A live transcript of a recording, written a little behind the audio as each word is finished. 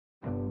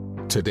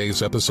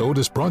Today's episode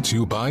is brought to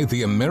you by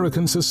the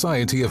American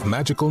Society of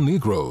Magical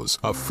Negroes,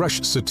 a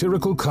fresh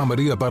satirical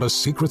comedy about a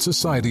secret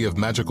society of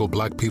magical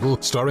black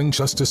people starring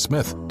Justice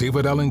Smith,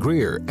 David Alan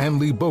Grier, Ann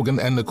Lee Bogan,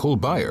 and Nicole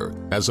Byer.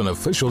 As an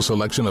official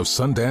selection of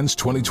Sundance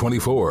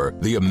 2024,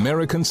 the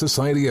American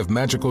Society of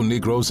Magical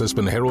Negroes has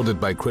been heralded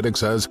by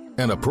critics as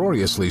an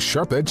uproariously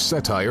sharp-edged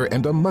satire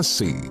and a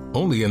must-see.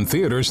 Only in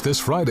theaters this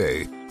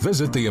Friday.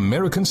 Visit the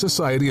American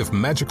Society of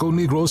Magical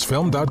Negroes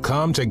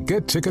Film.com to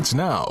get tickets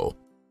now.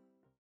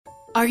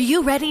 Are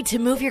you ready to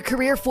move your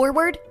career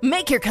forward?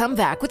 Make your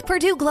comeback with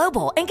Purdue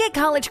Global and get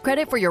college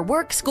credit for your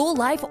work, school,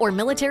 life, or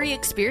military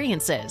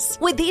experiences.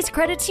 With these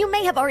credits, you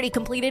may have already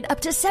completed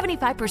up to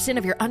 75%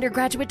 of your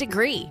undergraduate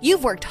degree.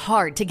 You've worked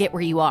hard to get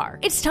where you are.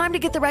 It's time to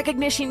get the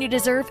recognition you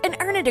deserve and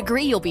earn a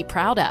degree you'll be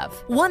proud of.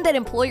 One that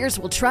employers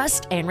will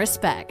trust and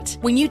respect.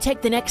 When you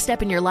take the next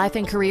step in your life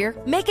and career,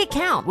 make it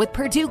count with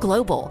Purdue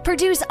Global,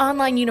 Purdue's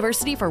online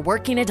university for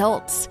working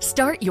adults.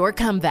 Start your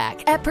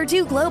comeback at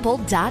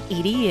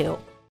purdueglobal.edu.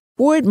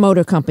 Ford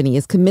Motor Company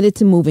is committed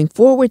to moving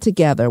forward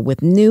together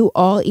with new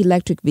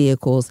all-electric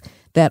vehicles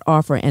that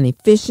offer an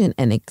efficient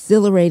and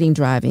exhilarating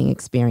driving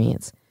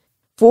experience.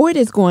 Ford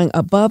is going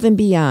above and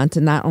beyond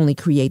to not only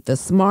create the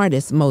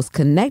smartest, most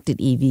connected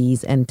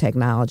EVs and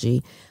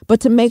technology,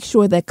 but to make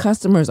sure that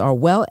customers are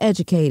well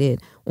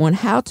educated on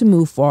how to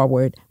move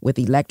forward with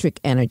electric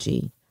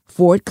energy.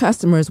 Ford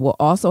customers will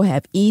also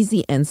have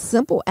easy and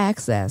simple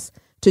access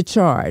to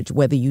charge,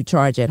 whether you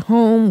charge at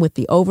home with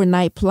the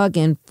overnight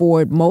plug-in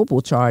Ford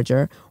mobile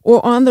charger or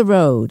on the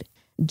road.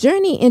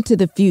 Journey into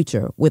the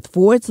future with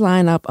Ford's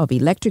lineup of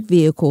electric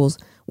vehicles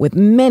with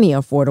many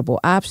affordable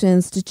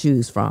options to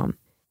choose from.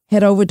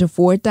 Head over to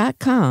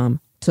Ford.com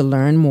to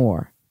learn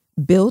more.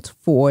 Built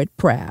Ford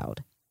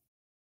proud.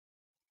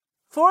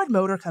 Ford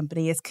Motor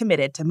Company is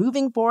committed to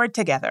moving forward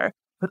together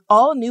with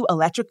all new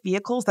electric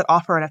vehicles that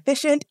offer an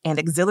efficient and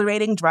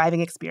exhilarating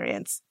driving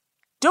experience.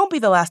 Don't be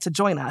the last to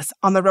join us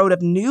on the road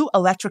of new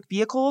electric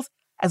vehicles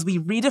as we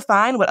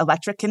redefine what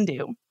electric can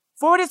do.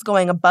 Ford is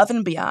going above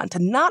and beyond to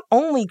not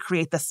only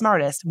create the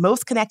smartest,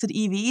 most connected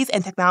EVs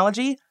and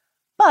technology,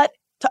 but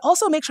to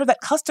also make sure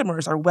that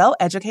customers are well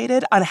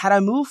educated on how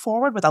to move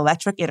forward with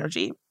electric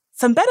energy.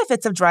 Some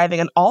benefits of driving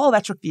an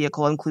all-electric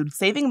vehicle include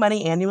saving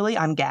money annually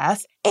on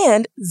gas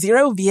and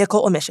zero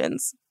vehicle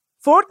emissions.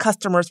 Ford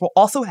customers will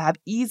also have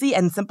easy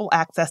and simple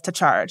access to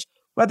charge,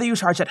 whether you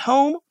charge at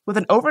home with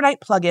an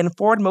overnight plug-in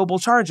Ford mobile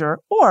charger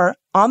or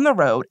on the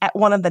road at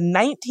one of the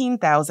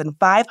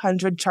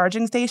 19,500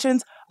 charging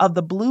stations of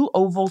the Blue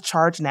Oval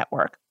Charge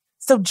Network.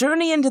 So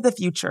journey into the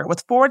future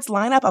with Ford's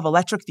lineup of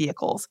electric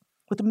vehicles,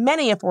 with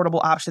many affordable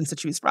options to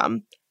choose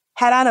from.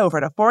 Head on over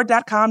to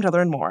Ford.com to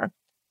learn more.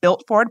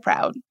 Built Ford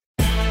proud.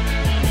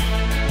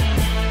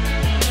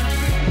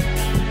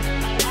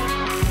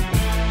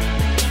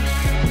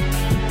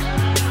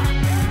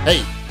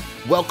 Hey,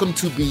 welcome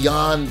to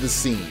Beyond the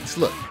Scenes.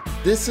 Look,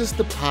 this is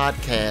the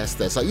podcast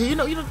that's like, you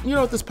know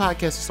what this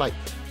podcast is like?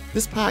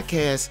 This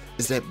podcast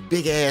is that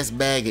big-ass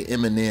bag of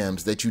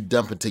M&Ms that you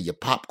dump into your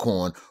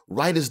popcorn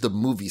right as the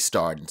movie's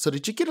starting so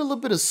that you get a little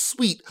bit of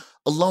sweet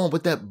along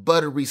with that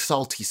buttery,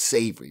 salty,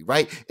 savory,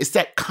 right? It's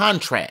that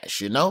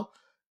contrast,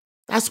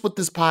 That's what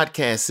this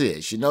podcast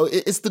is,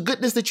 It's the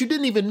goodness that you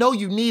didn't even know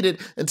you needed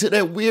until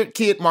that weird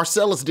kid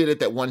Marcellus did it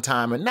that one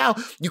time, and now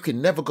you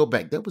can never go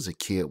back. There was a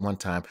kid one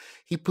time,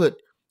 he put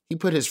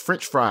his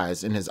French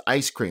fries in his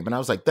ice cream, and I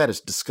was like, that is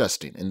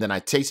disgusting. And then I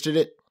tasted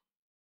it,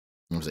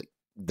 and I was like,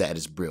 that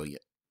is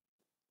brilliant.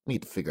 I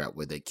need to figure out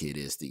where that kid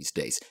is these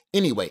days.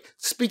 Anyway,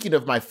 speaking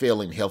of my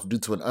failing health due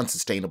to an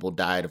unsustainable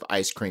diet of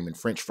ice cream and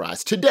French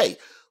fries, today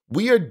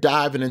we are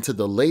diving into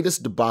the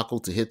latest debacle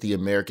to hit the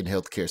American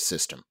healthcare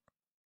system,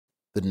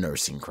 the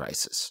nursing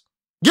crisis.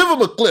 Give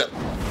them a clip.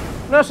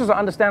 Nurses are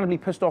understandably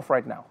pissed off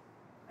right now.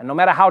 And no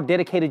matter how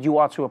dedicated you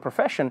are to a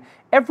profession,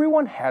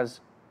 everyone has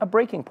a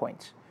breaking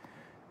point.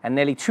 And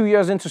nearly 2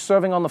 years into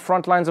serving on the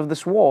front lines of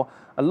this war,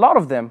 a lot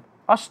of them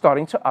are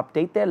starting to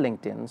update their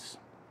LinkedIns.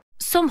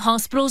 Some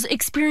hospitals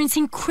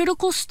experiencing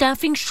critical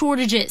staffing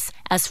shortages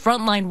as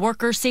frontline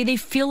workers say they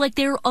feel like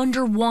they're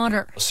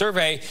underwater. A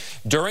survey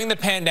during the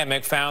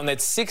pandemic found that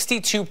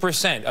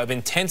 62% of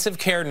intensive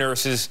care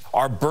nurses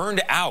are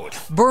burned out.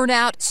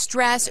 Burnout,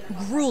 stress,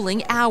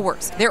 grueling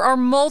hours. There are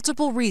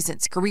multiple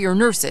reasons career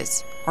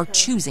nurses are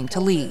choosing to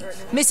leave.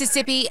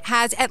 Mississippi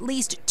has at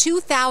least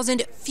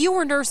 2,000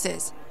 fewer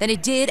nurses than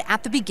it did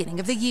at the beginning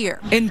of the year.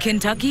 In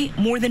Kentucky,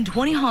 more than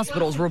 20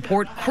 hospitals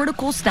report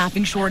critical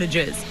staffing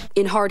shortages.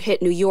 In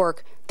hard-hit New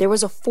York, there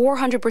was a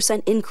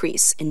 400%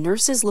 increase in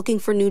nurses looking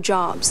for new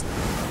jobs.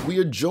 We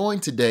are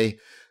joined today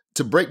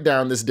to break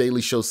down this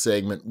Daily Show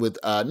segment with,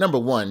 number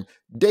one,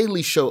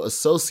 Daily Show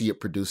associate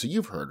producer.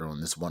 You've heard her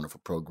on this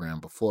wonderful program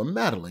before,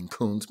 Madeline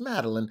Coons.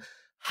 Madeline,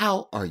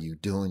 how are you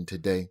doing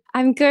today?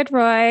 I'm good,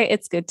 Roy.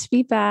 It's good to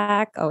be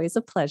back. Always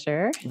a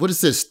pleasure. What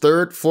is this,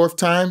 third, fourth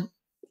time?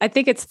 I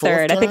think it's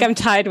third. I think I'm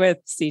tied with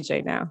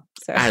CJ now.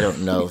 So I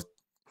don't know.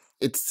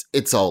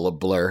 It's all a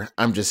blur.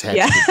 I'm just happy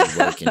to be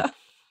working.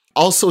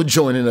 Also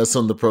joining us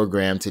on the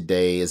program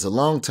today is a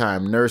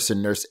longtime nurse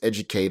and nurse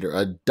educator,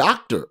 a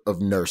doctor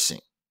of nursing.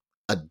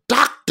 A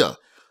doctor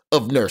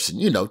of nursing,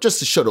 just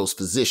to show those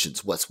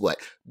physicians what's what.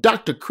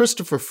 Dr.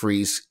 Christopher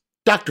Freeze.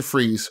 Dr.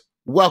 Freeze,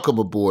 welcome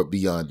aboard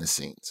Beyond the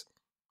Scenes.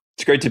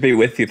 It's great to be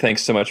with you.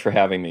 Thanks so much for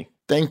having me.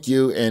 Thank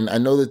you. And I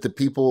know that the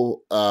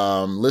people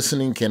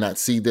listening cannot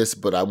see this,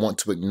 but I want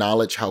to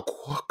acknowledge how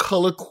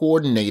color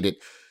coordinated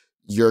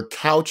your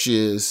couch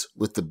is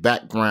with the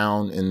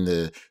background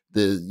and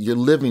your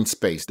living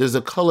space. There's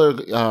a color,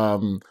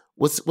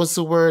 what's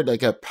the word?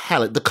 Like a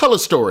palette. The color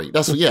story.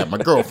 That's what, yeah, my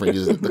girlfriend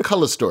uses it. The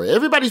color story.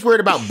 Everybody's worried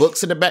about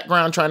books in the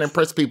background trying to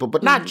impress people,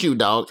 but not you,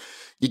 dog.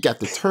 You got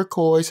the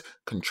turquoise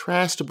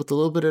contrasted with a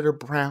little bit of the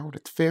brown.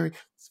 It's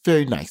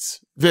very nice.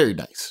 Very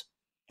nice.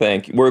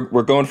 Thank you.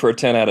 We're going for a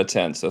 10 out of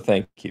 10, so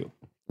thank you.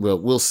 Well,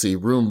 we'll see.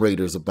 Room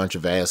Raiders, a bunch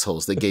of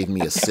assholes. They gave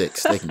me a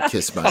 6. They can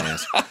kiss my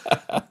ass.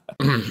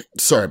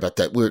 Sorry about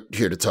that. We're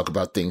here to talk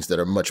about things that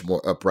are much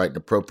more upright and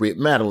appropriate.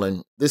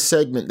 Madeline, this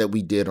segment that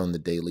we did on The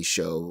Daily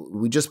Show,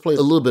 we just played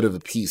a little bit of a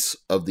piece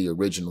of the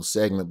original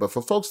segment. But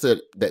for folks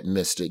that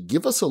missed it,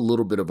 give us a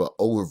little bit of an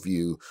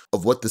overview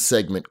of what the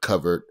segment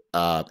covered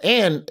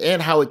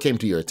and how it came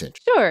to your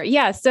attention. Sure.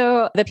 Yeah.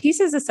 So the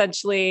piece is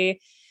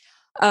essentially...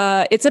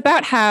 it's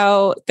about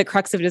how the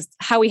crux of it is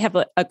how we have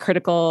a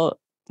critical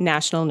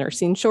national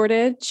nursing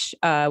shortage,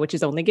 which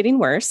is only getting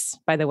worse.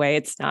 By the way,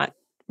 it's not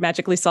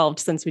magically solved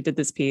since we did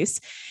this piece.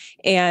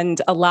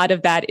 And a lot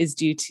of that is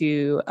due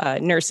to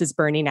nurses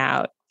burning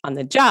out on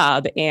the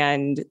job.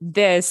 And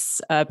this,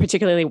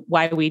 particularly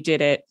why we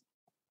did it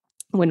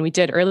when we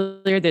did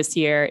earlier this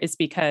year, is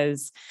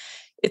because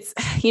it's,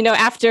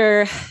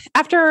 after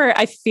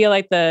I feel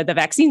like the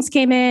vaccines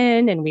came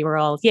in and we were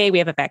all, yay, we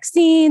have a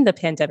vaccine, the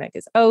pandemic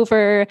is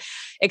over,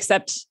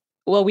 except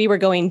while we were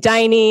going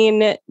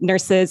dining,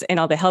 nurses and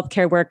all the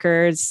healthcare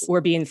workers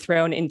were being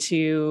thrown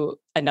into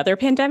another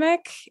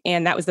pandemic.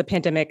 And that was the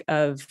pandemic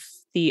of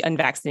the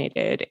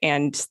unvaccinated.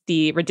 And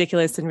the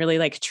ridiculous and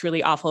really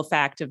truly awful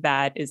fact of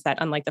that is that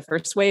unlike the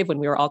first wave, when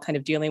we were all kind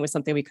of dealing with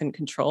something we couldn't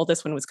control,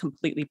 this one was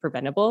completely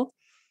preventable.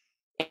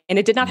 And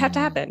it did not have to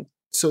happen.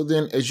 So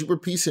then, as you were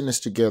piecing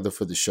this together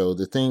for the show,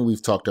 the thing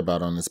we've talked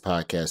about on this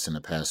podcast in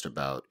the past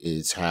about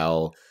is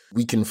how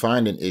we can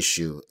find an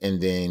issue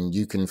and then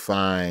you can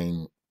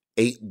find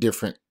 8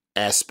 different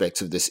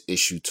aspects of this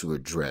issue to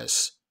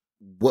address.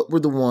 What were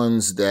the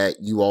ones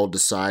that you all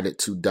decided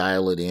to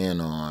dial it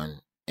in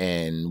on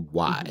and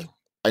why? Mm-hmm.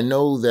 I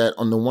know that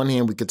on the one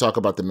hand, we could talk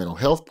about the mental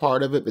health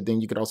part of it, but then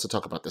you could also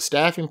talk about the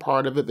staffing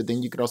part of it, but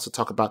then you could also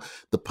talk about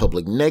the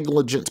public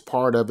negligence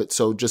part of it.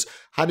 So just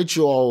how did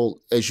you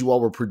all, as you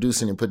all were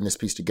producing and putting this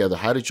piece together,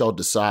 how did y'all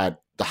decide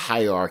the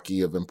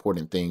hierarchy of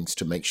important things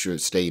to make sure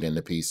it stayed in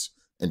the piece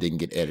and didn't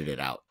get edited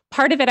out?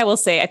 Part of it, I will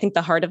say, I think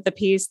the heart of the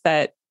piece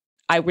that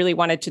I really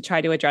wanted to try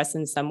to address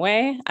in some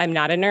way. I'm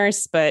not a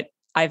nurse, but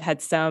I've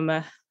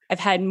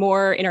had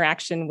more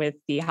interaction with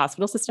the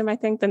hospital system, I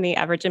think, than the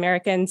average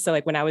American. So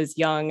when I was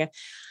young,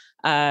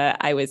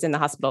 I was in the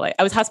hospital.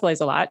 I was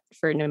hospitalized a lot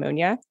for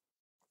pneumonia.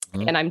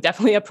 Mm-hmm. And I'm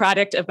definitely a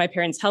product of my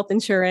parents' health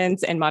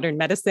insurance and modern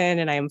medicine,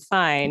 and I am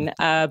fine.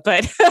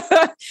 But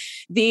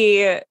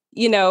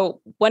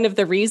one of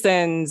the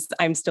reasons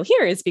I'm still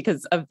here is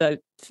because of the,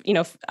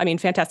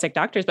 fantastic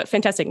doctors, but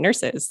fantastic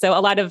nurses. So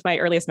a lot of my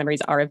earliest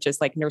memories are of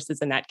just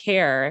nurses in that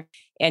care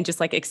and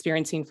just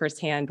experiencing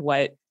firsthand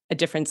what a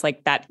difference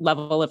that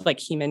level of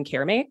human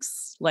care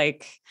makes.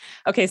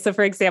 Okay, so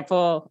for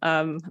example,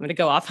 I'm going to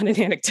go off on an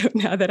anecdote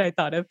now that I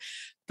thought of,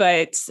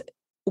 but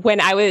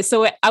when I was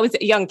a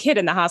young kid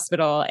in the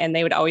hospital and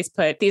they would always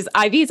put these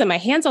IVs in my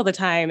hands all the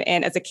time.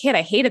 And as a kid,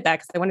 I hated that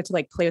because I wanted to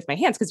play with my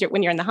hands because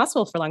when you're in the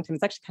hospital for a long time,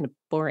 it's actually kind of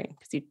boring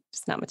because you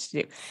just not much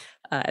to do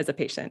as a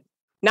patient.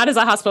 Not as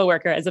a hospital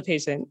worker, as a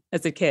patient,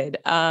 as a kid.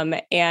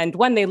 And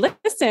when they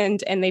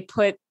listened and they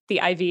put the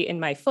IV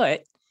in my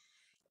foot,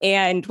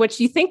 and what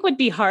you think would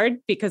be hard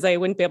because I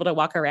wouldn't be able to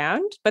walk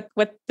around. But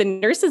what the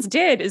nurses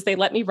did is they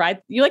let me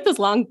ride, those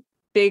long,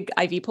 big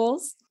IV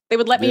poles? They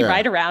would let me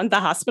ride around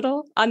the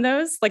hospital on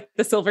those, like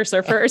the Silver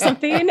Surfer or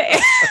something.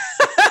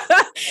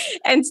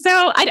 And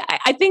so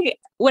I think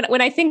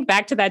when I think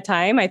back to that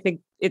time, I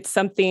think it's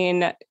something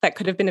that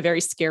could have been a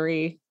very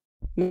scary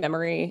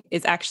memory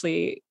is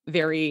actually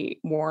very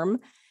warm.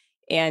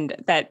 And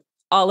that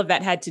all of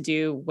that had to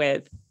do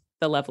with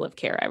the level of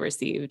care I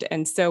received.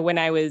 And so when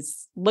I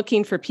was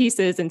looking for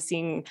pieces and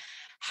seeing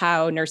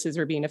how nurses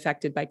were being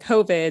affected by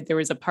COVID, there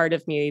was a part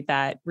of me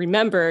that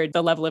remembered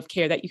the level of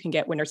care that you can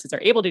get when nurses are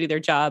able to do their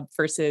job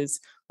versus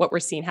what we're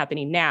seeing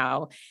happening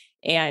now.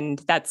 And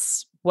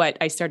that's what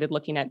I started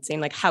looking at,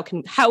 saying how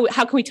can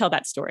we tell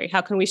that story? How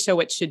can we show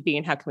what should be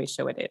and how can we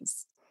show it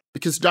is?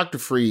 Because Dr.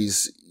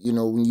 Freeze,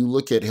 when you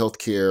look at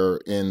healthcare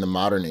in the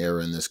modern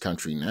era in this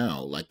country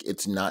now,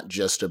 it's not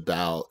just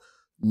about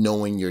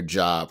knowing your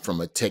job from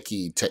a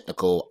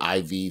technical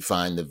IV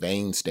find the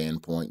vein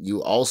standpoint.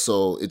 You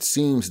also, it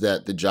seems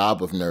that the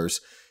job of nurse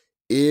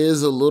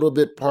is a little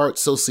bit part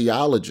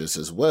sociologist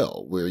as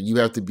well, where you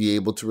have to be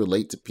able to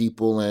relate to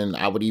people. And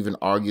I would even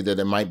argue that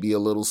there might be a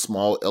little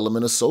small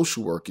element of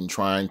social work in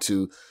trying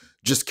to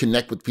just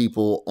connect with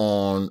people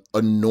on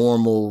a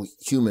normal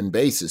human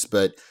basis.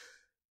 But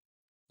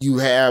you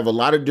have a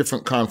lot of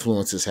different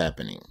confluences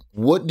happening.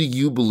 What do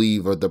you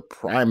believe are the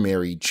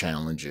primary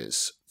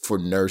challenges for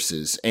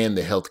nurses and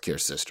the healthcare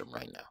system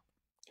right now?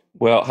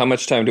 Well, how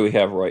much time do we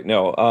have right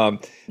now?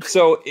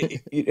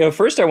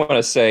 First I want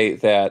to say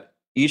that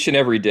each and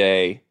every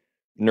day,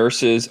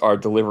 nurses are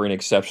delivering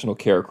exceptional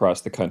care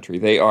across the country.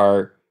 They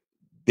are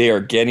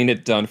getting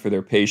it done for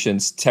their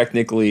patients,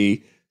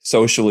 technically,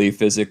 socially,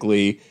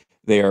 physically.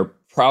 They are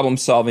problem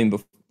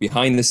solving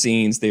behind the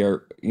scenes. They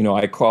are,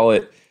 I call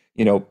it,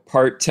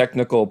 part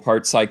technical,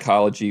 part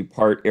psychology,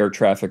 part air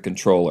traffic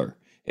controller.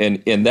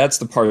 And that's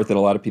the part that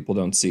a lot of people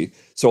don't see.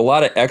 So a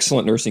lot of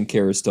excellent nursing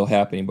care is still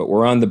happening, but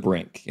we're on the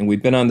brink. And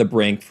we've been on the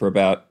brink for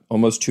about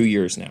almost 2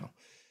 years now.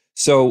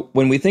 So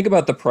when we think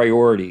about the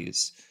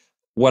priorities,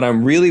 what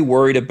I'm really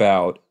worried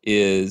about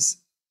is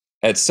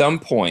at some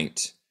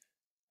point,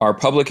 our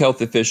public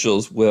health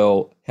officials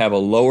will have a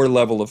lower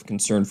level of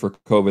concern for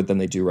COVID than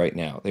they do right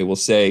now. They will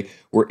say,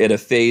 we're at a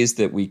phase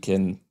that we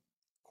can,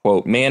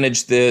 quote,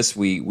 manage this.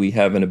 We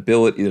have an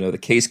ability, the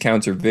case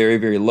counts are very,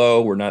 very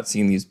low. We're not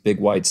seeing these big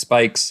wide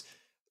spikes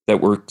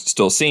that we're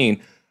still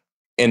seeing.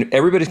 And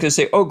everybody's going to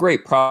say, oh,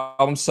 great,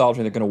 problem solved,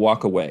 and they're going to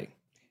walk away.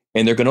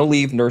 And they're going to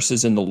leave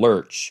nurses in the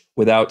lurch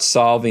without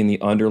solving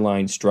the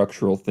underlying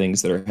structural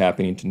things that are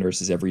happening to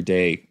nurses every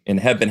day and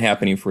have been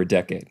happening for a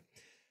decade.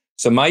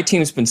 So my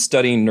team's been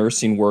studying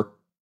nursing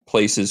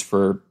workplaces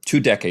for 2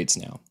 decades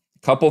now.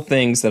 A couple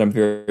things that I'm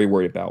very, very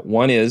worried about.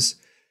 One is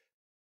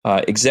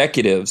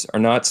executives are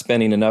not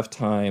spending enough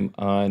time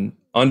on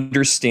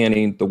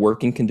understanding the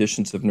working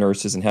conditions of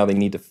nurses and how they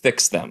need to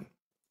fix them.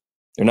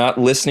 They're not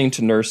listening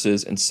to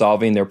nurses and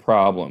solving their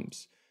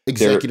problems.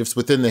 Executives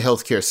within the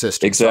healthcare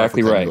system.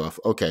 Exactly right.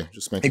 Okay,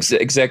 just making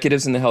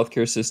executives in the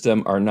healthcare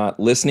system are not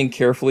listening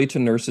carefully to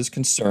nurses'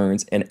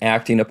 concerns and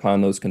acting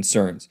upon those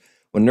concerns.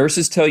 When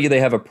nurses tell you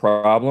they have a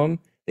problem,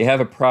 they have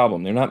a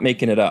problem. They're not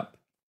making it up.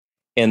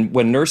 And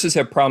when nurses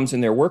have problems in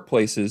their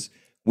workplaces,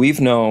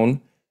 we've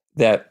known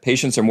that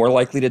patients are more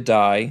likely to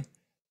die,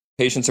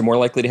 patients are more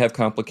likely to have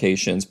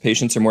complications,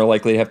 patients are more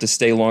likely to have to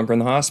stay longer in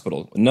the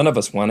hospital. None of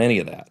us want any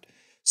of that.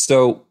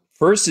 So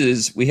first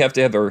is we have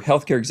to have our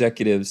healthcare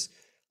executives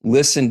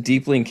listen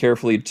deeply and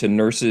carefully to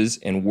nurses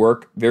and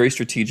work very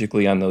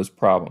strategically on those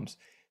problems.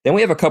 Then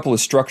we have a couple of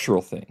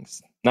structural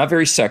things, not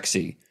very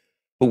sexy,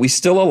 but we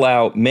still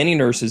allow many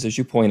nurses, as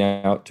you point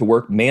out, to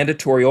work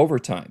mandatory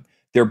overtime.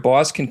 Their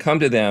boss can come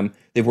to them,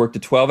 they've worked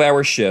a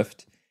 12-hour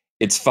shift,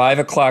 it's 5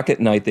 o'clock at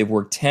night, they've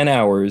worked 10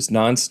 hours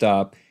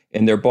nonstop,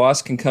 and their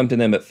boss can come to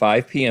them at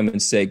 5 p.m.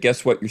 and say,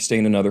 guess what, you're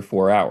staying another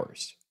 4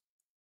 hours.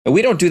 And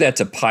we don't do that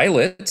to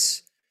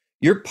pilots.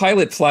 Your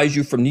pilot flies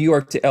you from New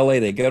York to LA,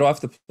 they get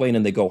off the plane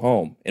and they go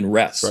home and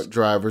rest. Truck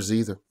drivers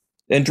either.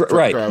 And truck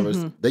right.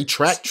 drivers, they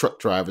track truck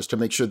drivers to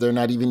make sure they're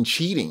not even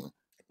cheating.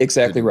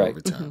 Exactly right.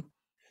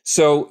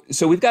 So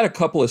we've got a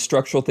couple of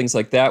structural things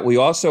like that. We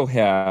also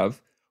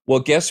have, well,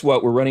 guess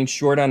what? We're running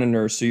short on a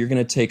nurse, so you're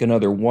going to take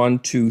another 1,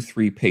 2,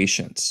 3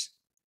 patients.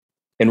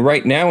 And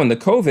right now in the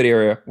COVID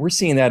era, we're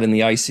seeing that in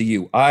the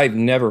ICU. I've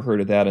never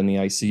heard of that in the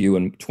ICU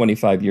in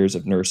 25 years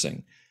of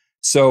nursing.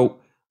 So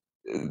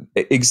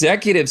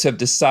executives have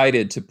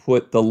decided to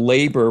put the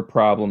labor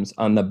problems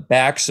on the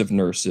backs of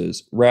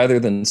nurses rather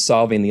than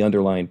solving the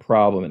underlying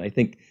problem. And I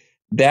think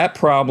that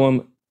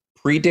problem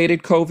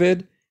predated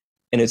COVID,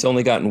 and it's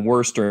only gotten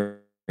worse during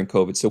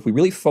COVID. So if we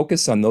really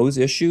focus on those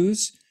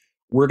issues,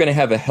 we're going to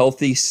have a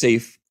healthy,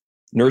 safe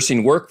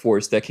nursing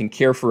workforce that can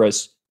care for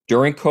us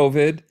during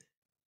COVID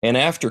and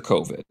after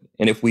COVID.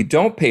 And if we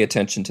don't pay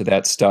attention to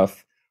that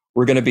stuff,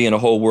 we're going to be in a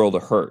whole world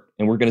of hurt.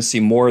 And we're going to see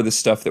more of the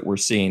stuff that we're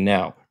seeing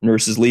now.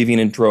 Nurses leaving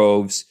in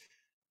droves,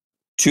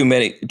 too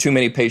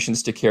many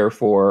patients to care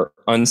for,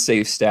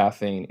 unsafe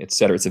staffing, et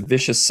cetera. It's a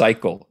vicious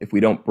cycle if we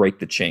don't break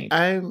the chain.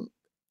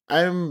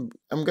 I'm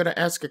going to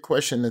ask a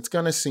question that's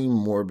going to seem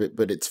morbid,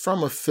 but it's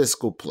from a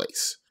fiscal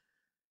place.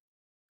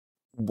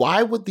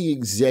 Why would the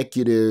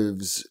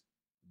executives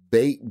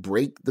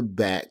break the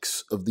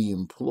backs of the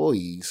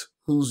employees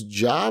whose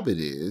job it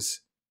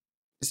is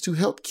to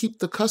help keep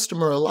the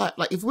customer alive?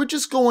 Like, if we're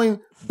just going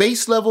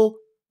base level,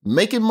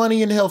 making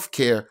money in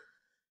healthcare,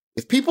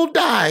 if people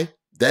die,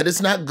 that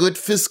is not good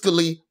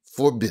fiscally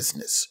for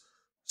business.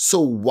 So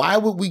why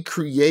would we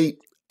create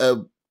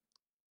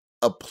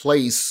a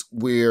place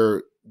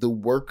where the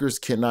workers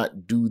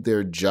cannot do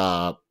their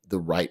job the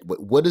right way?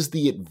 What is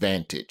the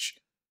advantage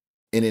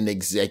in an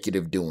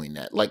executive doing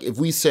that? Like, if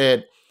we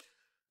said,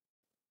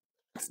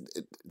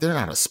 they're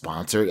not a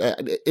sponsor.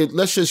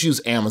 Let's just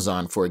use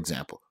Amazon, for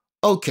example.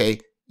 Okay,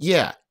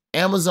 yeah,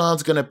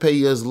 Amazon's going to pay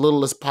you as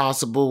little as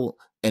possible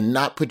and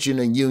not put you in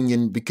a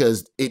union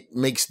because it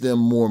makes them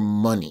more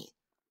money.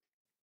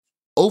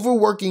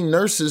 Overworking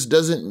nurses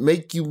doesn't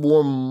make you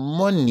more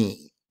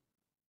money.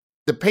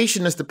 The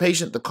patient is the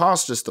patient, the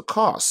cost is the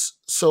cost.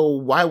 So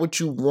why would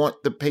you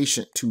want the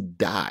patient to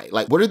die?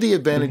 Like, what are the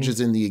advantages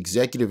in the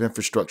executive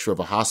infrastructure of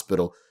a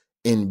hospital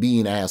in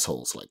being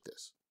assholes like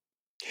this?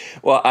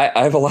 Well, I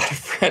have a lot of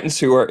friends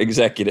who are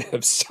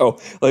executives, so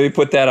let me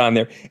put that on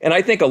there. And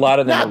I think a lot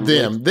of them Not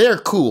them. They're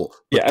cool.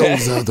 But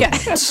those other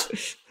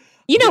ones.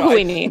 You know who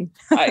we mean.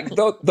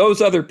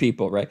 Those other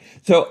people, right?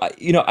 So,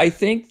 I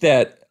think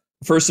that,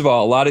 first of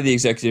all, a lot of the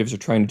executives are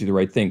trying to do the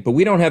right thing, but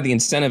we don't have the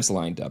incentives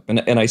lined up.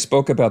 And I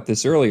spoke about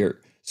this earlier.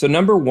 So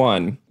number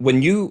one,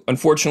 when you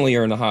unfortunately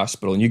are in the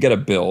hospital and you get a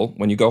bill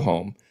when you go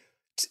home,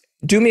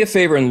 do me a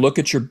favor and look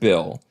at your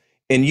bill.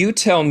 And you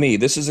tell me,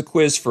 this is a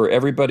quiz for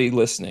everybody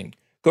listening.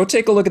 Go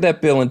take a look at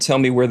that bill and tell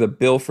me where the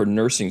bill for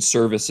nursing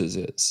services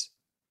is.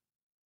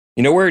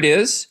 You know where it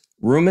is?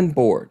 Room and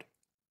board.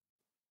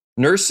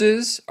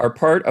 Nurses are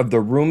part of the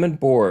room and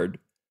board,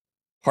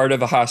 part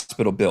of a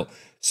hospital bill.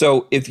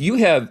 So if you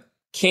have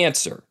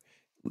cancer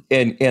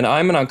and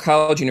I'm an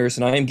oncology nurse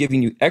and I am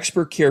giving you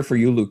expert care for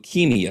your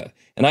leukemia,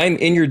 and I'm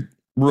in your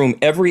room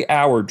every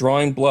hour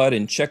drawing blood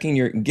and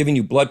giving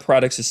you blood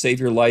products to save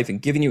your life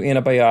and giving you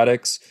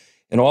antibiotics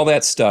and all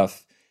that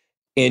stuff,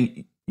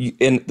 and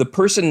the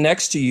person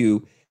next to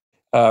you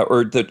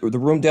or the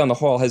room down the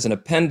hall has an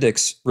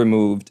appendix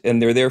removed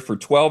and they're there for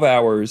 12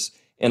 hours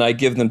and I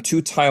give them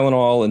 2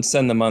 Tylenol and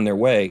send them on their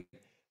way,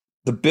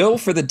 the bill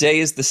for the day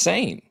is the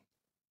same.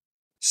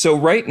 So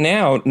right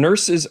now,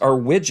 nurses are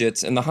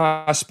widgets in the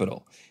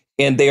hospital,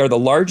 and they are the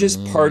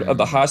largest part of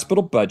the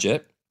hospital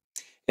budget.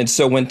 And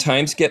so when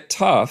times get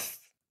tough,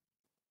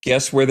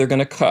 guess where they're going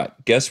to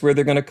cut? Guess where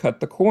they're going to cut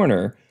the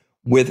corner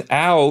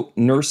without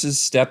nurses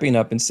stepping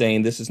up and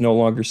saying, this is no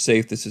longer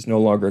safe, this is no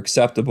longer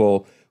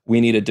acceptable,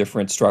 we need a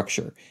different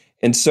structure.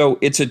 And so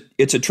it's a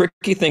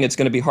tricky thing. It's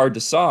going to be hard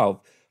to solve.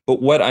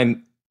 But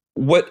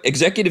what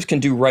executives can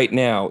do right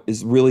now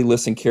is really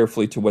listen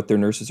carefully to what their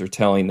nurses are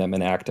telling them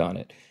and act on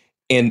it.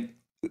 And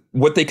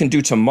what they can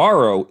do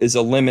tomorrow is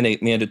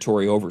eliminate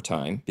mandatory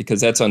overtime,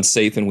 because that's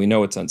unsafe and we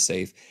know it's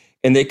unsafe.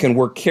 And they can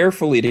work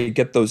carefully to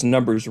get those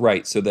numbers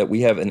right so that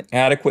we have an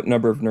adequate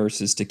number of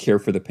nurses to care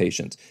for the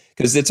patients,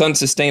 because it's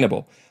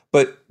unsustainable.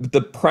 But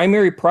the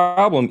primary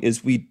problem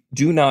is we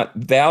do not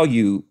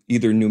value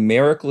either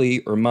numerically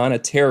or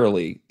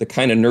monetarily the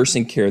kind of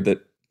nursing care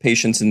that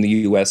patients in the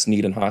U.S.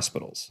 need in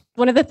hospitals.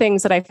 One of the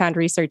things that I found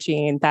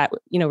researching that,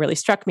 really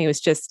struck me was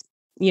just,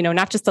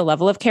 not just the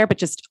level of care, but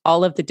just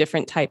all of the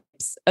different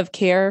types of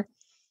care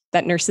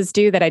that nurses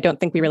do that I don't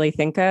think we really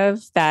think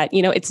of. That,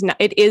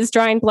 it is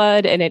drawing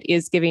blood and it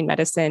is giving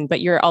medicine,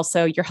 but you're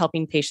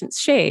helping patients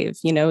shave.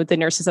 The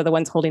nurses are the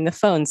ones holding the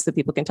phone so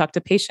people can talk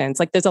to patients.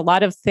 Like, there's a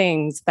lot of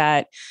things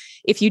that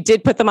if you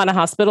did put them on a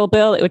hospital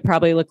bill, it would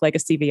probably look like a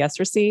CVS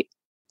receipt.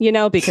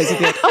 Because you'd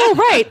be like, oh,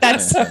 right,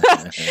 that's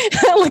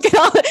look at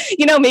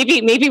all,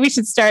 maybe we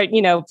should start,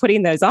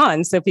 putting those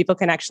on so people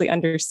can actually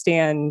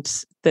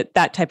understand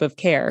that type of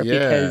care.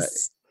 Yeah.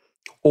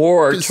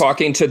 Or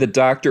talking to the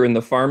doctor and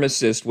the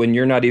pharmacist when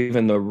you're not even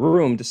in the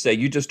room to say,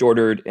 you just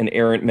ordered an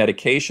errant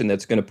medication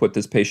that's going to put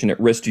this patient at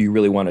risk. Do you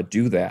really want to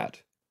do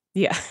that?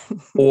 Yeah.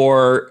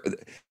 Or,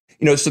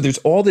 so there's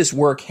all this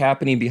work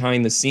happening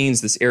behind the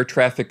scenes, this air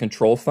traffic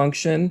control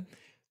function.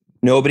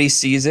 Nobody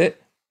sees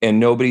it and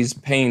nobody's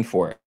paying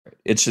for it.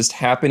 It's just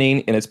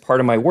happening and it's part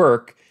of my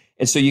work.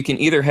 And so you can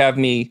either have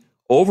me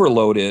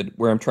overloaded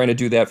where I'm trying to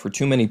do that for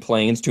too many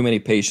planes, too many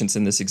patients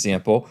in this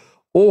example,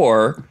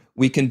 or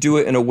we can do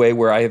it in a way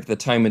where I have the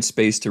time and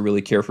space to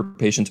really care for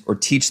patients or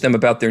teach them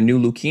about their new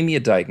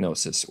leukemia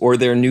diagnosis or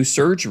their new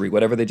surgery,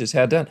 whatever they just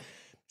had done.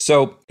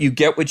 So you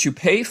get what you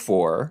pay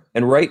for.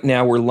 And right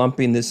now we're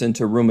lumping this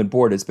into room and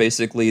board. It's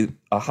basically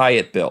a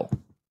Hyatt bill.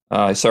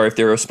 Sorry if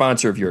they're a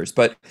sponsor of yours,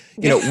 but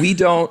we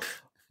don't.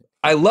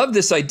 I love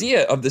this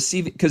idea of the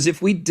CV, because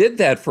if we did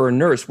that for a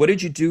nurse, what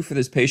did you do for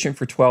this patient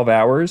for 12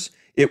 hours?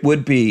 It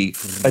would be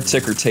a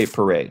ticker tape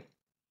parade.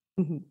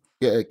 Mm-hmm.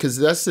 Yeah, because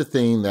that's the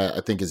thing that I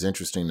think is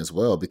interesting as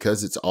well,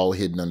 because it's all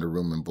hidden under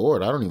room and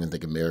board. I don't even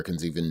think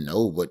Americans even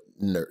know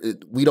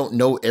we don't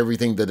know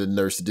everything that a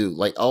nurse do.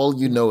 Like, all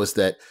you know is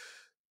that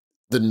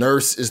the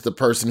nurse is the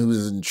person who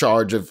is in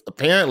charge of,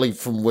 apparently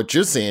from what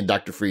you're saying,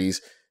 Dr.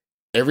 Freeze,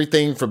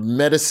 everything from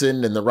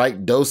medicine and the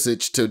right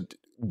dosage to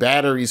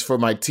batteries for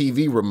my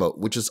TV remote,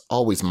 which is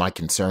always my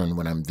concern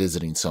when I'm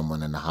visiting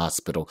someone in the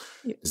hospital,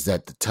 is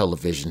that the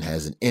television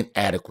has an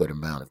inadequate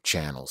amount of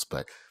channels.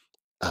 But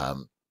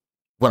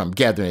what I'm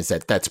gathering is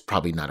that that's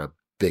probably not a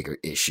bigger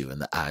issue in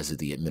the eyes of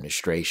the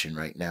administration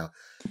right now.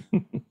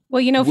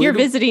 Well, if you're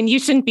visiting, you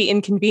shouldn't be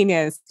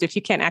inconvenienced if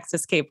you can't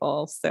access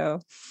cable.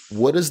 So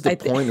what is the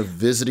point of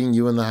visiting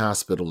you in the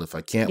hospital if I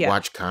can't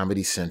watch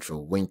Comedy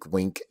Central? Wink,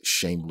 wink,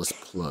 shameless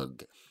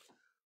plug.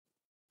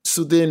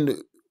 So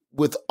then,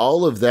 with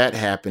all of that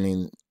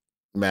happening,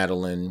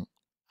 Madeline,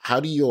 how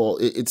do you all,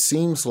 it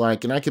seems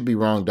like, and I could be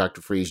wrong,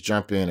 Dr. Freeze,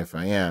 jump in if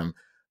I am,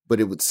 but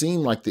it would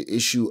seem like the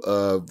issue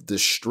of the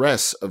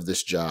stress of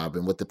this job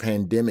and what the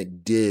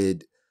pandemic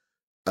did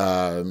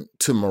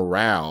to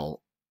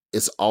morale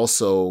is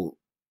also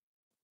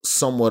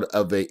somewhat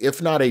of a,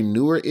 if not a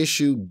newer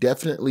issue,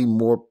 definitely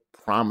more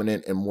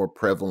prominent and more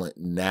prevalent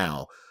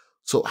now.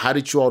 So how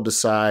did you all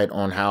decide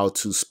on how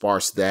to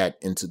sparse that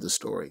into the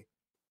story?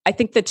 I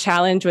think the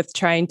challenge with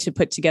trying to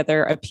put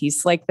together a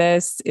piece like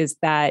this is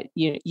that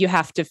you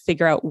have to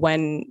figure out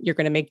when you're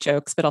going to make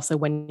jokes, but also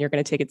when you're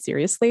going to take it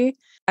seriously.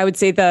 I would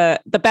say the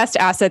best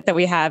asset that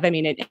we have, I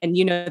mean, and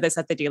you know this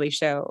at The Daily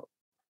Show,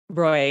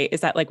 Roy,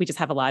 is that like we just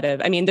have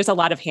there's a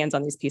lot of hands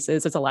on these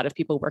pieces. There's a lot of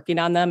people working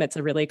on them. It's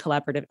a really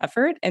collaborative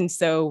effort. And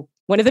so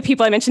one of the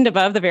people I mentioned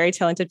above, the very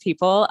talented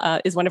people,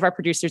 is one of our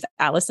producers,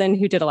 Allison,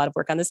 who did a lot of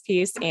work on this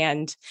piece.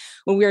 And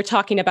when we were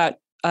talking about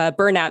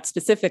burnout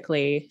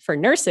specifically for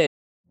nurses,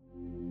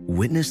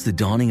 witness the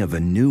dawning of a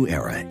new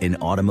era in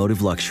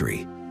automotive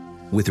luxury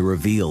with a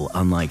reveal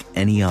unlike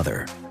any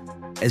other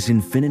as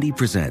Infiniti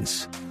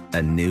presents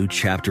a new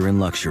chapter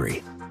in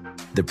luxury,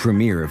 the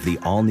premiere of the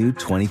all-new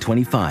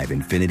 2025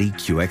 Infiniti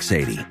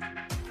QX80.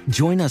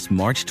 Join us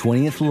March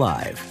 20th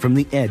live from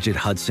the Edge at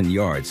Hudson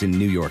Yards in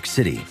New York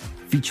City,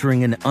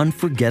 featuring an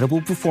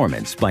unforgettable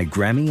performance by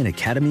Grammy and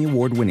Academy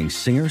Award-winning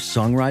singer,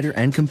 songwriter,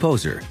 and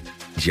composer,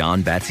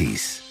 Jon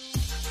Batiste.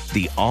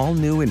 The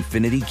all-new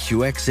Infiniti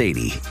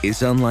QX80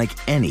 is unlike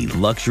any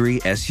luxury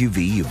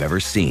SUV you've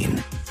ever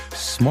seen.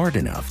 Smart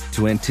enough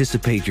to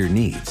anticipate your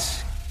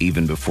needs,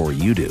 even before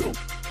you do.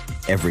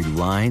 Every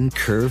line,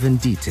 curve, and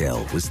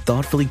detail was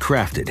thoughtfully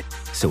crafted,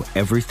 so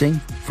everything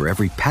for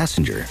every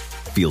passenger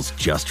feels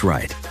just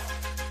right.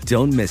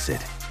 Don't miss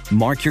it.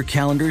 Mark your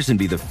calendars and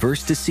be the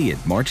first to see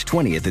it March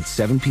 20th at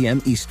 7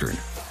 p.m. Eastern,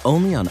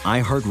 only on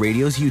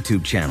iHeartRadio's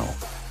YouTube channel.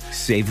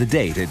 Save the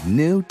date at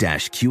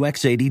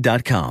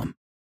new-QX80.com.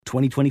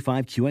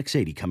 2025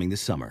 QX80 coming this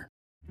summer.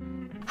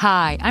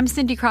 Hi, I'm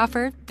Cindy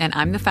Crawford, and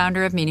I'm the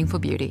founder of Meaningful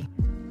Beauty.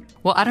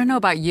 Well, I don't know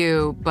about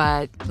you,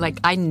 but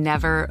I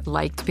never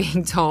liked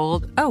being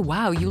told, oh,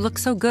 wow, you look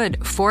so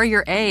good for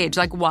your age.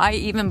 Why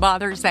even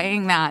bother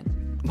saying that?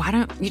 Why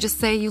don't you just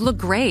say you look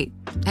great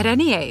at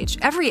any age,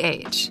 every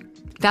age?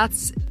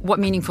 That's what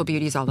Meaningful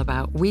Beauty is all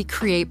about. We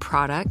create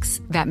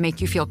products that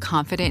make you feel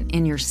confident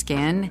in your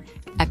skin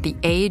at the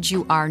age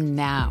you are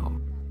now.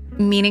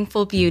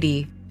 Meaningful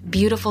Beauty.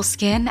 Beautiful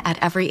skin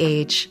at every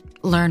age.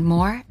 Learn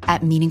more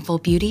at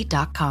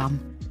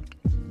meaningfulbeauty.com.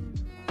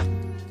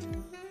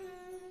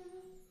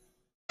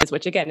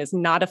 Which again is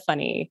not a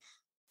funny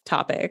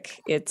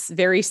topic. It's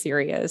very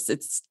serious.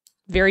 It's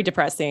very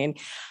depressing.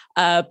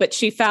 But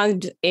she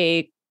found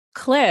a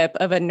clip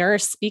of a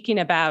nurse speaking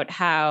about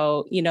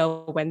how,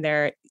 when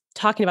they're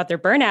talking about their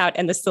burnout,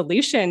 and the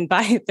solution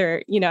by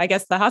their, I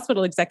guess the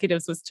hospital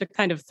executives was to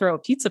kind of throw a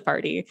pizza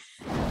party.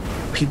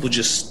 People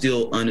just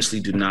still honestly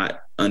do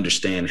not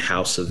understand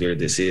how severe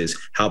this is,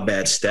 how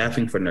bad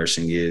staffing for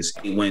nursing is.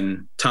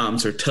 When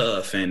times are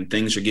tough and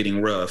things are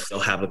getting rough, they'll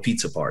have a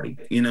pizza party.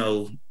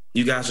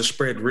 You guys are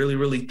spread really,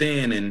 really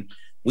thin, and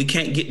we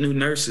can't get new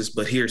nurses,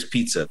 but here's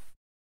pizza.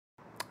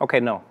 Okay,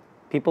 no.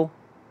 People,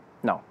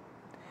 no.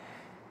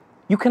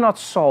 You cannot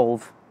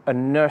solve a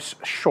nurse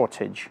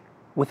shortage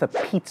with a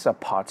pizza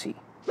party.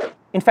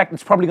 In fact,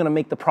 it's probably going to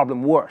make the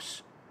problem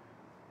worse,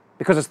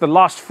 because it's the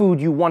last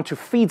food you want to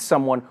feed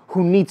someone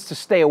who needs to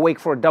stay awake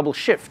for a double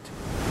shift.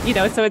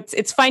 So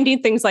it's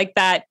finding things like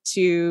that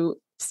to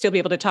still be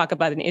able to talk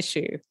about an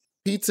issue.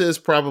 Pizza is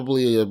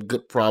probably a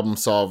good problem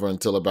solver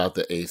until about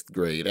the 8th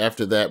grade.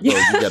 After that, bro,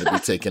 you got to be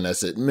taking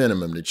us at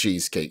minimum to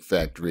Cheesecake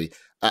Factory.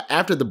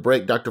 After the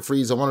break, Dr.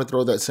 Freeze, I want to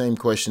throw that same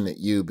question at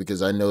you,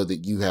 because I know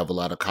that you have a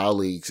lot of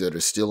colleagues that are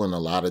still in a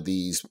lot of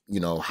these,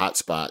 hot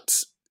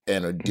spots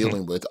and are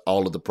dealing with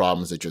all of the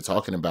problems that you're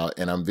talking about.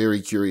 And I'm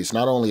very curious,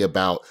 not only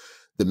about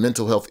the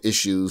mental health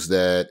issues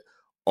that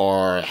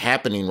are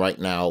happening right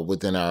now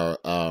within our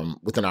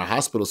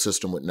hospital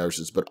system with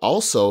nurses, but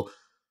also,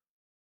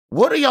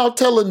 what are y'all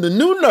telling the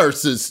new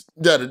nurses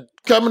that are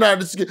coming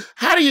out of school?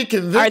 How do you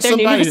convince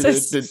somebody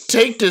to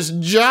take this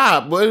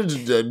job? What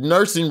does the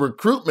nursing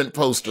recruitment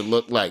poster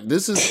look like?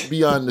 This is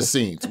Beyond the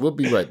Scenes. We'll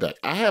be right back.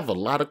 I have a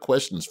lot of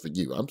questions for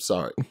you. I'm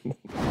sorry.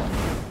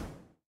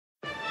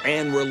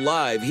 And we're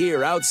live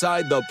here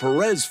outside the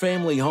Perez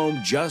family home,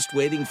 just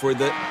waiting for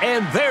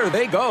and there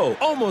they go.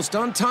 Almost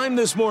on time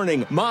this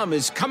morning. Mom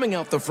is coming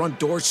out the front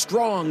door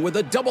strong with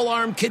a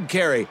double-arm kid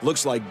carry.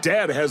 Looks like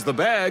Dad has the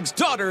bags.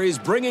 Daughter is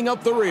bringing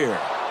up the rear.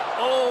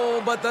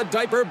 Oh, but the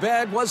diaper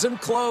bag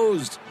wasn't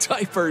closed.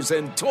 Diapers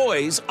and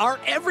toys are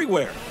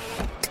everywhere.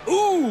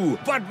 Ooh,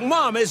 but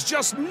Mom has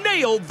just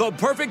nailed the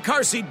perfect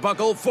car seat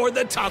buckle for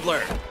the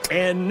toddler.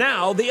 And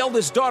now the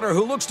eldest daughter,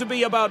 who looks to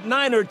be about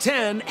 9 or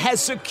 10,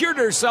 has secured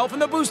herself in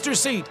the booster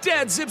seat.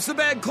 Dad zips the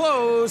bag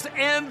closed,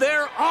 and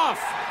they're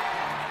off.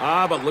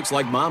 But looks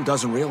like Mom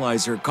doesn't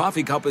realize her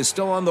coffee cup is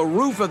still on the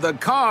roof of the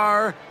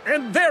car.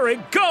 And there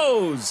it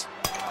goes.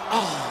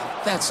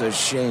 Oh, that's a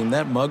shame.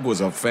 That mug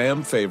was a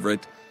fam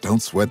favorite.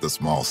 Don't sweat the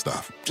small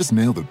stuff. Just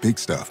nail the big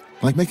stuff.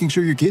 Like making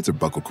sure your kids are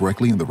buckled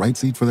correctly in the right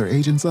seat for their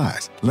age and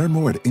size. Learn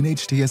more at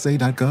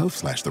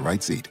nhtsa.gov/the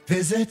right seat.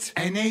 Visit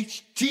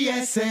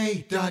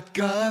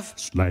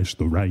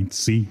nhtsa.gov/the right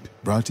seat.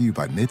 Brought to you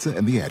by NHTSA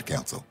and the Ad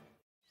Council.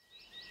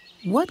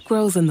 What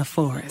grows in the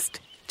forest?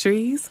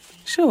 Trees?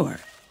 Sure.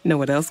 Know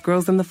what else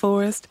grows in the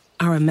forest?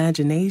 Our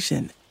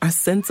imagination, our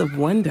sense of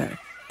wonder,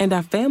 and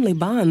our family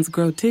bonds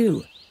grow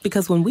too.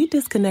 Because when we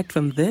disconnect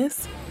from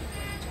this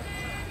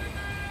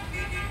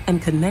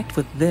and connect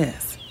with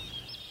this.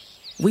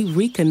 We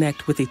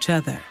reconnect with each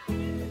other.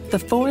 The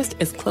forest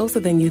is closer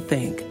than you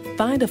think.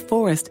 Find a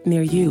forest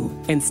near you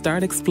and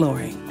start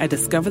exploring at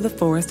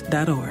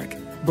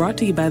discovertheforest.org. Brought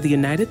to you by the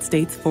United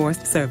States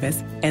Forest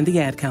Service and the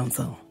Ad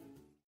Council.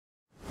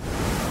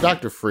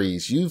 Dr.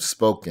 Freeze, you've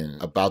spoken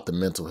about the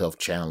mental health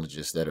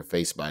challenges that are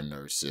faced by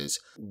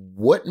nurses.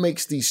 What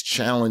makes these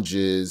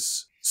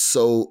challenges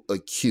so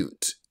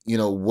acute? You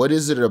know, what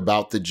is it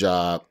about the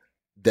job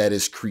that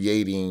is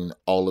creating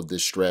all of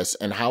this stress,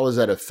 and how is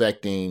that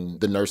affecting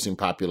the nursing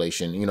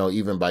population, you know,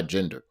 even by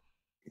gender?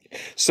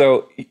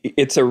 So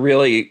it's a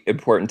really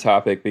important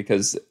topic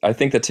because I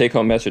think the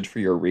take-home message for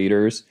your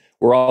readers,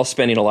 we're all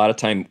spending a lot of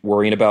time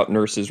worrying about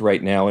nurses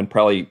right now, and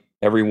probably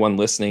everyone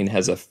listening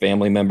has a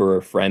family member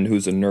or friend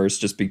who's a nurse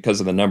just because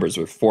of the numbers.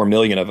 There are 4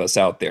 million of us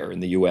out there in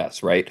the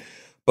US, right?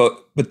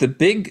 But the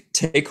big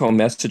take-home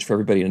message for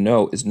everybody to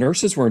know is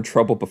nurses were in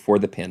trouble before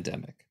the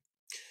pandemic.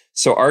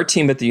 So our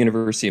team at the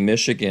University of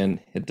Michigan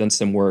had done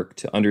some work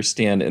to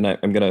understand, and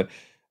I'm going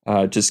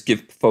to just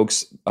give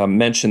folks a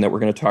mention that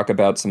we're going to talk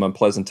about some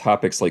unpleasant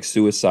topics like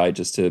suicide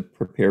just to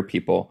prepare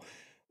people.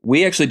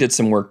 We actually did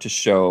some work to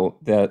show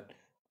that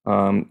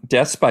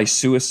deaths by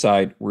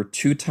suicide were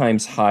 2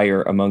 times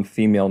higher among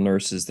female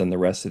nurses than the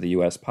rest of the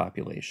U.S.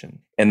 population.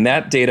 And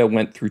that data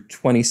went through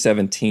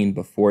 2017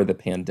 before the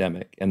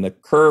pandemic. And the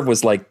curve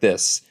was like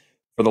this.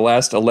 For the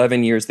last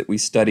 11 years that we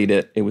studied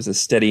it, it was a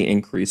steady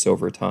increase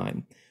over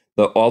time.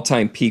 The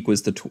all-time peak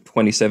was the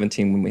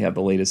 2017 when we have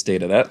the latest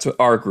data. That's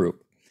our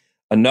group.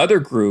 Another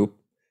group,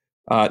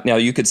 now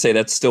you could say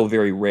that's still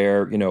very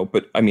rare, you know,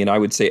 but I mean, I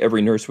would say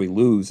every nurse we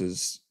lose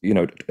is, you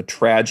know, a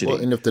tragedy.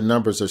 Well, and if the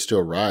numbers are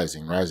still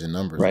rising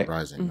numbers, right.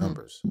 rising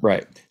numbers.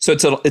 Right. So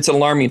it's an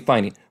alarming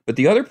finding. But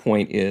the other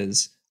point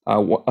is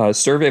a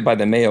survey by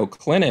the Mayo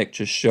Clinic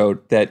just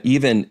showed that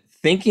even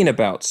thinking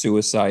about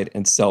suicide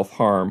and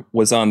self-harm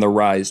was on the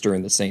rise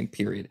during the same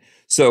period.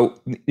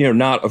 So, you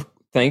know,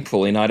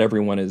 thankfully, not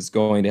everyone is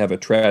going to have a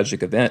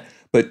tragic event,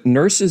 but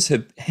nurses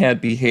have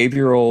had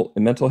behavioral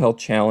and mental health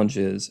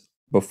challenges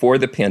before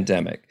the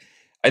pandemic.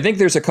 I think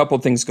there's a couple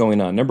of things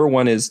going on. Number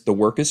one is the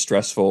work is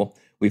stressful.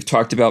 We've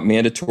talked about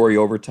mandatory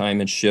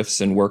overtime and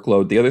shifts and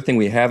workload. The other thing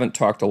we haven't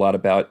talked a lot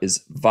about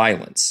is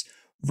violence.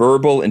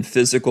 Verbal and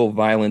physical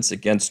violence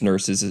against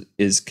nurses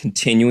is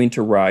continuing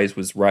to rise,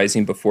 was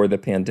rising before the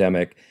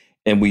pandemic,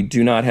 and we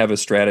do not have a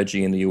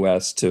strategy in the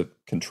U.S. to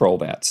control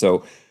that.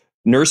 So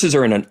nurses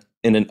are in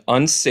an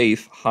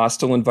unsafe,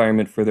 hostile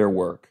environment for their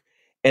work.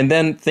 And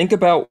then think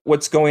about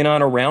what's going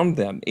on around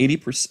them.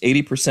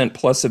 80%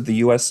 plus of the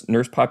U.S.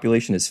 nurse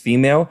population is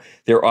female.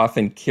 They're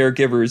often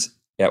caregivers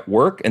at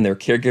work and they're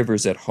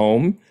caregivers at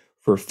home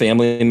for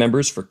family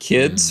members, for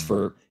kids,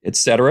 for et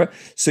cetera.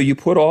 So you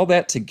put all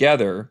that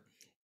together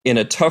in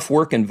a tough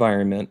work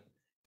environment,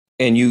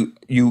 and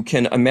you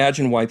can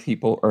imagine why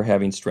people are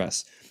having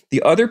stress.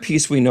 The other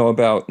piece we know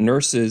about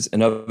nurses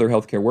and other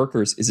healthcare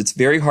workers is it's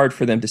very hard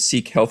for them to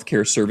seek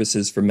healthcare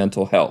services for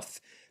mental health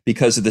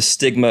because of the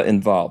stigma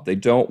involved. They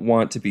don't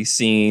want to be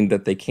seen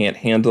that they can't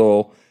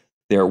handle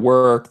their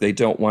work. They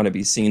don't want to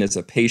be seen as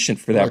a patient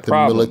for that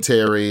problem. The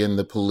military and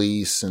the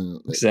police, and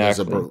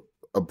exactly. There's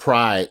a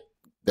pride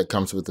that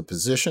comes with the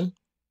position.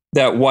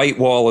 That white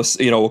wall of,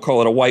 we'll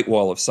call it a white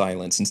wall of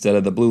silence instead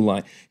of the blue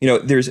line.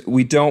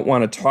 We don't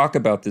want to talk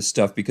about this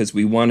stuff because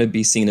we want to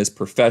be seen as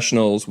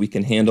professionals. We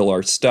can handle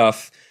our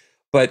stuff.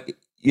 But,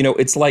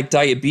 it's like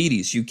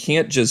diabetes. You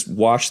can't just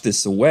wash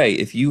this away.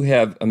 If you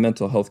have a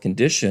mental health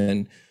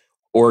condition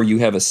or you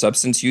have a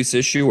substance use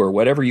issue or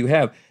whatever you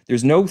have,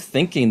 there's no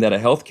thinking that a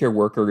healthcare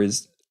worker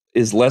is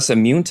less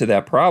immune to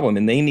that problem.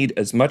 And they need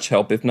as much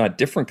help, if not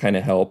different kind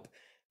of help,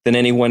 than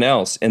anyone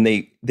else. And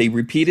they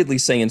repeatedly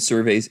say in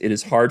surveys, it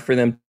is hard for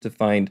them to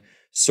find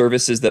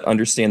services that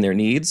understand their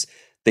needs.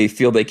 They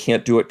feel they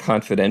can't do it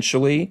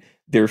confidentially.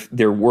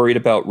 They're worried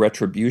about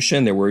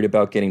retribution. They're worried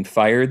about getting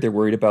fired. They're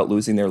worried about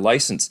losing their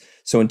license.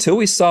 So until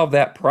we solve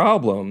that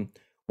problem,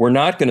 we're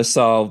not going to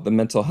solve the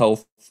mental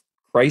health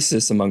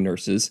crisis among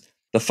nurses.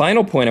 The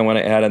final point I want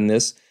to add on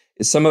this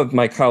is some of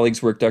my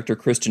colleagues' work, Dr.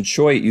 Kristen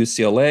Choi at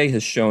UCLA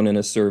has shown in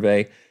a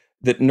survey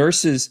that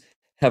nurses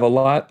have a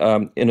lot,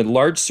 in a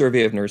large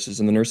survey of nurses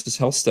in the Nurses'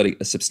 Health Study,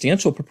 a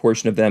substantial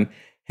proportion of them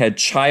had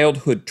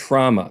childhood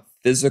trauma,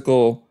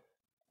 physical,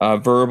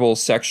 verbal,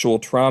 sexual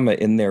trauma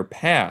in their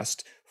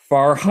past,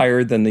 far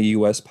higher than the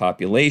US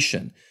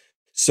population.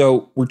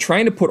 So we're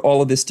trying to put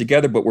all of this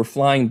together, but we're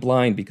flying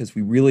blind because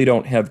we really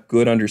don't have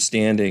good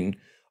understanding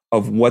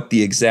of what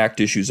the exact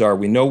issues are.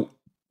 We know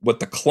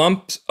what the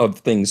clumps of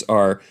things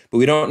are, but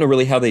we don't know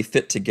really how they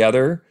fit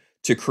together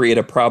to create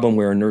a problem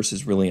where a nurse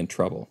is really in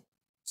trouble.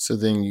 So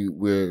then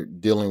we're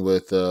dealing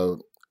with a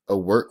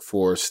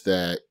workforce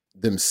that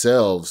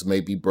themselves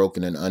may be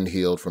broken and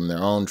unhealed from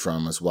their own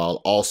traumas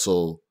while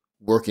also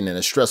working in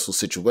a stressful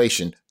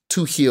situation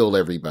to heal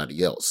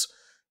everybody else.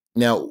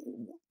 Now,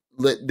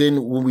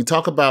 then when we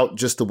talk about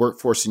just the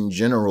workforce in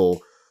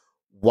general,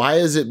 why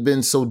has it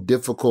been so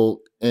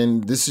difficult?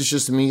 And this is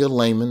just me, a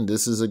layman.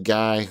 This is a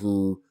guy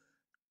who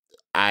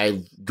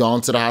I've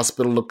gone to the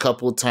hospital a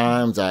couple of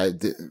times.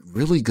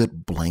 Really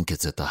good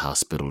blankets at the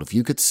hospital. If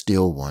you could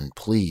steal one,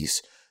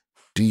 please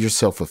do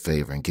yourself a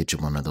favor and get you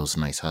one of those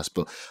nice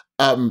hospital.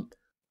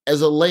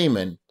 As a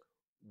layman,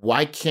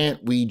 why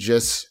can't we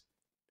just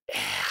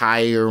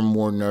hire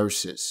more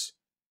nurses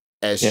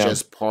as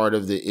just part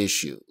of the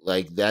issue?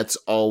 Like, that's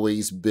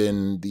always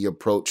been the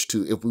approach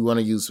to, if we want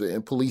to use,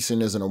 and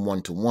policing isn't a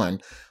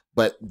one-to-one,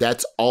 but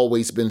that's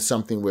always been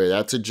something where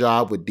that's a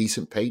job with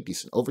decent pay,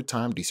 decent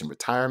overtime, decent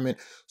retirement.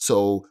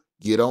 So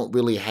you don't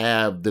really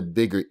have the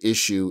bigger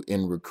issue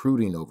in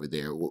recruiting over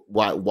there.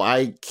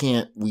 Why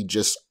can't we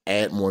just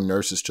add more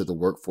nurses to the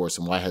workforce,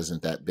 and why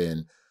hasn't that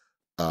been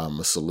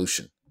a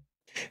solution?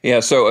 Yeah,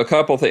 so a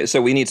couple things.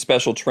 So we need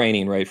special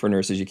training, right, for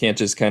nurses. You can't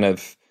just kind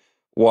of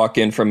walk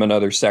in from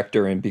another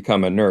sector and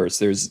become a nurse.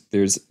 There's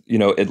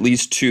at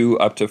least 2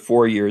 up to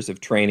 4 years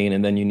of training,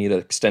 and then you need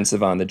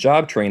extensive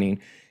on-the-job training.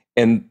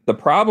 And the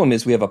problem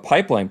is we have a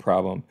pipeline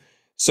problem.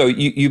 So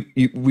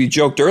we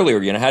joked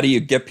earlier, how do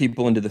you get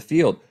people into the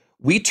field?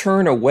 We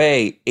turn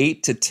away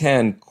 8 to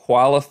 10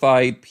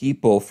 qualified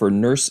people for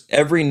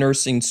every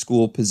nursing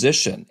school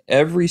position,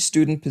 every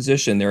student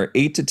position. There are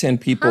 8 to 10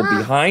 people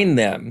behind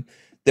them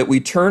that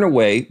we turn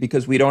away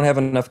because we don't have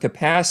enough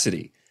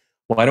capacity.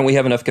 Why don't we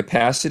have enough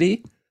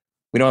capacity?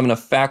 We don't have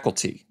enough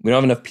faculty. We don't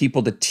have enough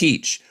people to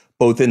teach,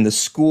 both in the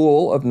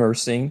school of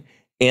nursing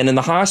and in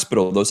the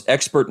hospital. Those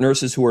expert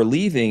nurses who are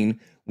leaving,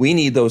 we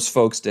need those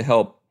folks to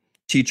help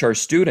teach our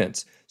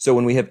students. So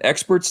when we have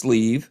experts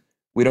leave,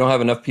 we don't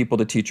have enough people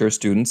to teach our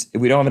students.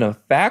 If we don't have enough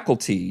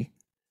faculty,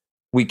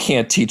 we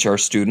can't teach our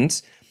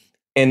students.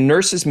 And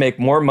nurses make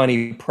more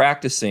money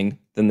practicing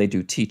than they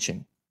do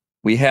teaching.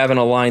 We haven't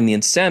aligned the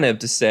incentive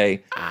to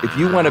say,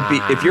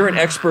 if you're an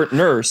expert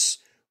nurse,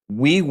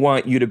 we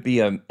want you to be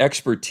an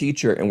expert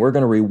teacher, and we're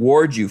going to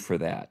reward you for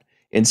that.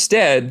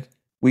 Instead,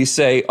 we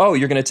say, oh,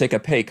 you're going to take a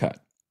pay cut.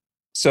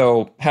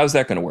 So how's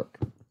that going to work?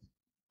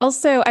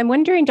 Also, I'm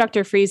wondering,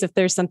 Dr. Freeze, if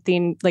there's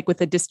something like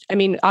with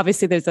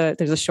obviously there's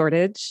a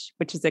shortage,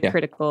 which is a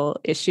critical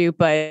issue,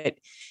 but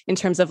in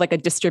terms of like a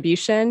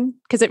distribution,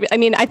 because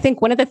I think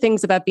one of the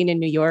things about being in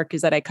New York is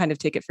that I kind of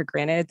take it for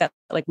granted that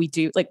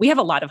we have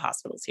a lot of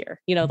hospitals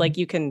here, like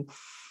you can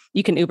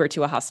Uber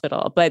to a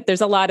hospital, but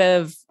there's a lot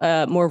of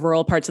more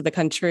rural parts of the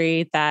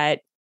country that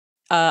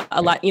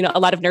a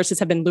lot of nurses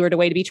have been lured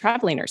away to be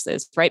traveling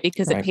nurses, right?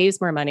 Because it pays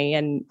more money,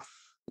 and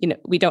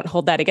we don't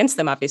hold that against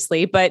them,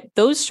 obviously, but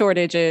those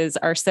shortages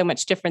are so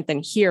much different than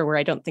here, where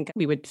I don't think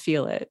we would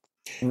feel it.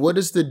 What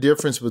is the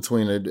difference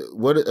between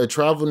a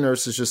travel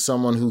nurse is just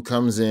someone who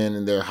comes in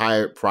and they're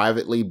hired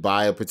privately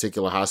by a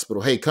particular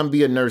hospital. Hey, come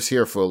be a nurse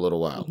here for a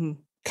little while. Mm-hmm.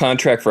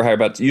 Contract for hire,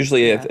 but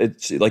usually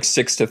it's like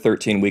 6 to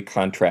 13 week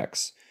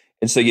contracts.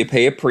 And so you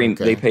pay a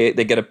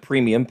they get a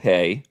premium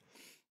pay.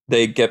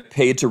 They get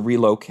paid to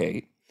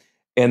relocate,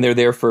 and they're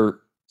there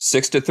for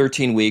 6 to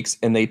 13 weeks.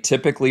 And they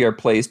typically are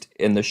placed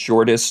in the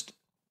shortest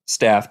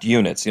staffed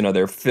units.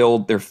 They're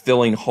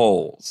filling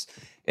holes.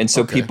 And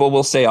so people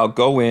will say, I'll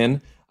go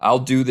in, I'll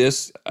do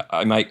this.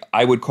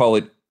 I would call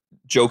it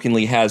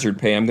jokingly hazard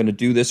pay. I'm going to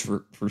do this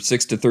for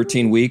 6 to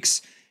 13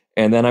 weeks,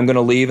 and then I'm going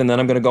to leave, and then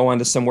I'm going to go on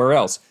to somewhere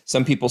else.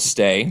 Some people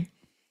stay,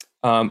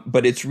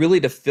 but it's really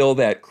to fill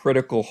that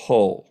critical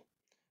hole.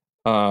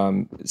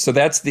 So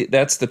that's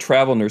the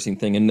travel nursing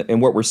thing.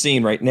 And what we're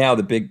seeing right now,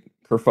 the big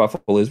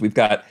kerfuffle is we've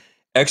got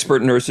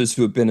expert nurses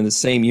who have been in the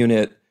same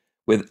unit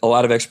with a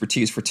lot of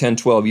expertise for 10,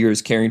 12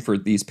 years caring for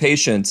these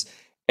patients.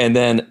 And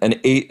then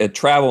a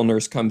travel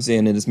nurse comes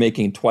in and is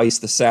making twice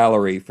the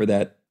salary for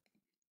that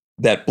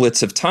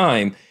blitz of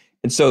time.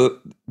 And so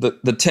the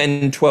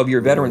 10,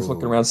 12-year veterans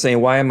looking around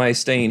saying, why am I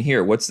staying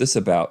here? What's this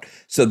about?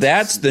 So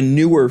that's the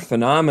newer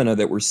phenomena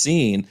that we're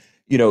seeing.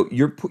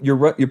 You're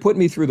putting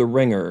me through the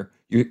ringer.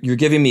 You're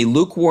giving me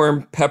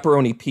lukewarm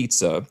pepperoni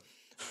pizza.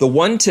 The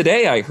one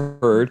today I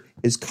heard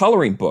is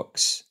coloring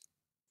books.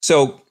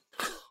 So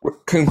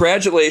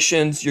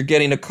congratulations, you're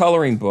getting a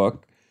coloring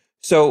book.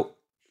 So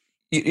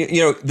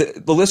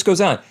the list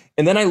goes on.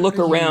 And then I look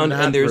around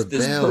and there's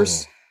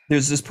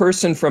this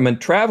person from a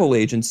travel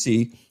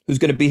agency who's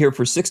going to be here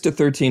for 6 to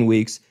 13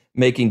 weeks,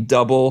 making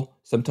double,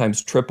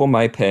 sometimes triple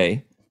my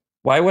pay.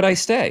 Why would I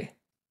stay?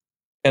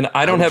 And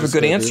I don't have a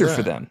good answer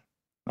for them.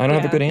 I don't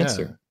have a good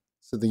answer.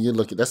 So then you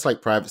look at, that's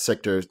like private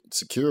sector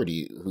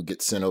security who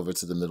gets sent over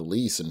to the Middle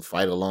East and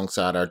fight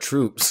alongside our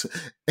troops.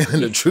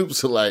 And the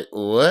troops are like,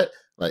 what?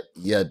 Like,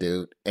 yeah,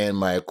 dude. And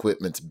my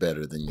equipment's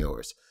better than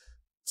yours.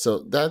 So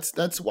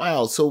that's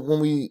wild. So when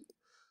we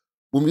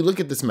look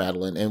at this,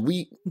 Madeline, and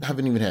we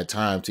haven't even had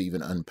time to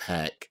even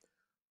unpack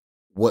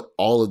what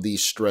all of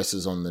these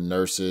stresses on the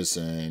nurses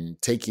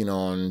and taking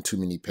on too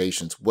many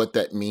patients, what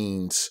that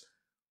means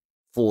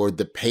for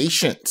the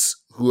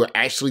patients who are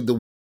actually the...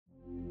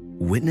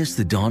 Witness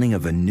the dawning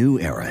of a new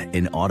era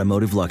in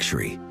automotive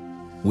luxury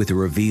with a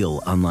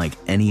reveal unlike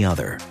any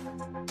other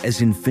as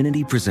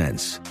Infiniti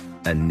presents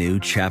a new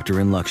chapter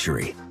in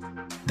luxury,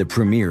 the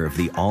premiere of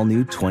the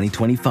all-new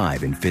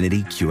 2025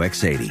 Infiniti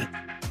QX80.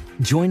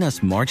 Join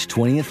us March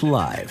 20th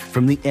live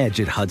from the Edge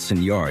at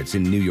Hudson Yards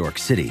in New York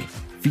City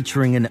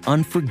featuring an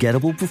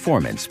unforgettable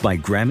performance by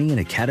Grammy and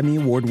Academy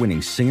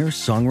Award-winning singer,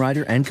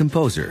 songwriter, and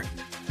composer,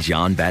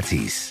 Jon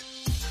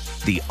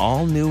Batiste. The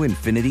all-new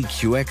Infiniti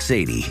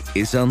QX80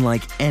 is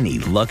unlike any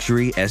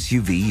luxury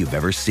SUV you've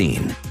ever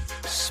seen.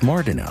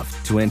 Smart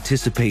enough to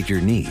anticipate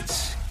your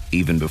needs,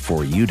 even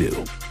before you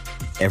do.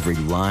 Every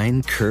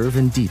line, curve,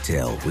 and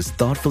detail was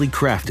thoughtfully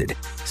crafted,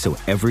 so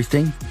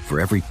everything for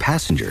every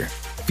passenger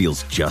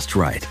feels just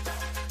right.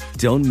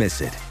 Don't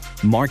miss it.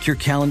 Mark your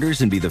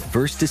calendars and be the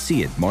first to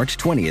see it March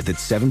 20th at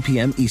 7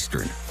 p.m.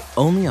 Eastern,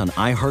 only on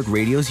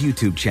iHeartRadio's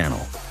YouTube channel.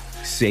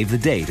 Save the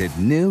date at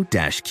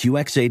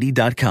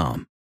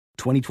new-QX80.com.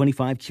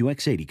 2025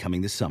 QX80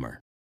 coming this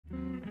summer.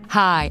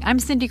 Hi, I'm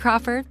Cindy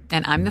Crawford,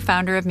 and I'm the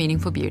founder of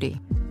Meaningful Beauty.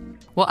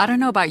 Well, I don't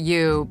know about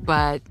you,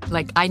 but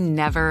I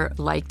never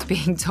liked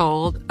being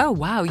told, oh,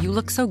 wow, you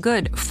look so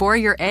good for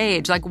your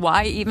age.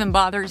 Why even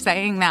bother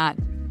saying that?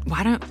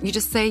 Why don't you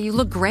just say you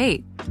look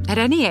great at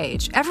any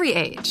age, every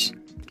age?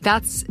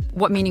 That's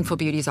what Meaningful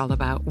Beauty is all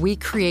about. We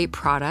create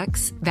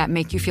products that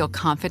make you feel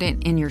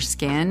confident in your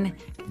skin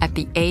at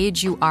the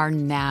age you are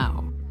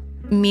now.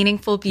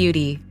 Meaningful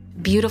Beauty.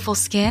 Beautiful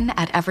skin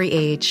at every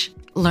age.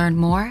 Learn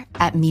more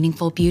at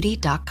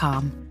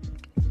meaningfulbeauty.com.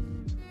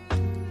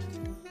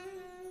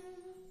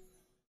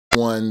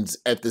 Ones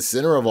at the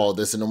center of all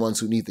this and the ones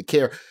who need the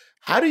care.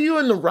 How do you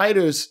and the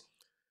writers,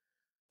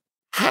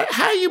 how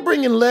are you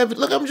bringing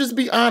levity? Look, I'm just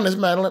be honest,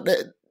 man.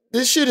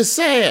 This shit is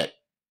sad.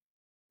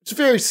 It's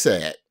very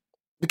sad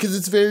because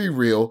it's very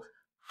real.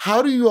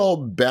 How do you all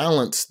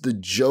balance the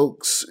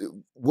jokes?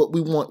 What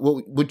we want,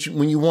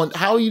 when you want,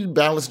 how you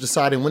balance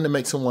deciding when to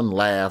make someone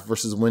laugh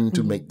versus when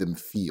to make them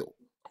feel?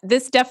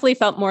 This definitely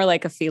felt more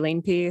like a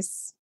feeling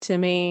piece to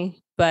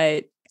me,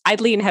 but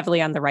I'd lean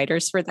heavily on the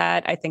writers for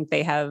that. I think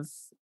they have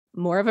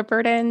more of a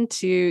burden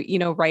to,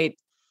 write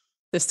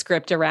the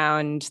script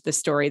around the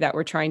story that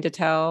we're trying to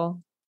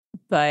tell.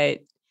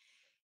 But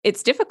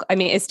it's difficult. I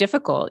mean, it's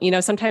difficult.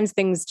 Sometimes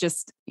things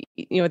just,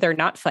 they're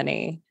not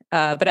funny.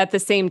 But at the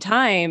same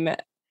time,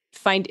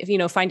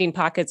 finding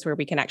pockets where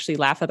we can actually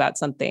laugh about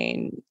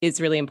something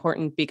is really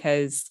important,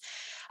 because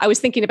I was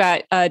thinking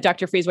about,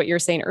 Dr. Freeze, what you were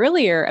saying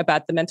earlier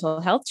about the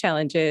mental health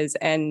challenges.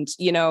 And,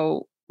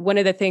 one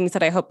of the things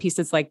that I hope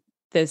pieces like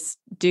this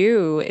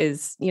do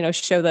is,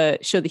 show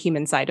the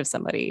human side of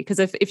somebody. Because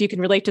if you can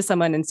relate to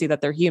someone and see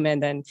that they're human,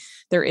 then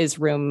there is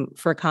room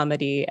for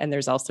comedy, and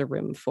there's also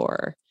room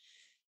for,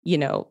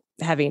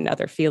 having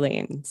other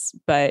feelings.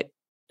 But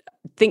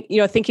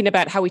thinking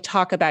about how we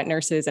talk about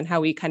nurses and how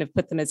we kind of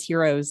put them as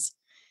heroes,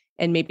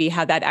 and maybe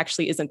how that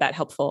actually isn't that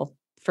helpful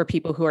for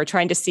people who are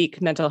trying to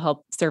seek mental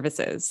health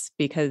services,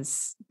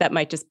 because that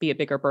might just be a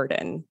bigger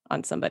burden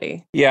on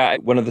somebody. Yeah,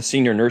 one of the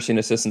senior nursing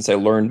assistants I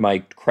learned my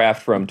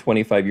craft from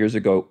 25 years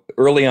ago,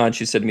 early on,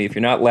 she said to me, if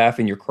you're not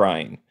laughing, you're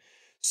crying.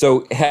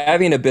 So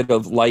having a bit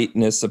of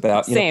lightness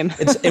about, Same.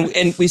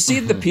 And we see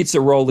the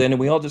pizza roll in and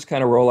we all just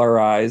kind of roll our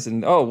eyes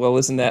and, oh, well,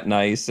 isn't that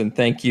nice? And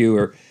thank you.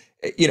 Or,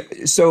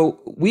 so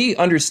we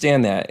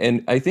understand that.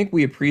 And I think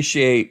we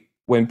appreciate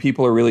when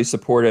people are really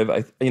supportive.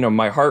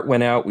 My heart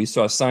went out. We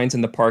saw signs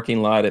in the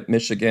parking lot at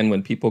Michigan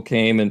when people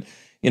came and,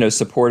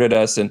 supported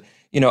us. And,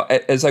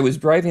 as I was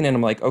driving in,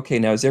 I'm like, okay,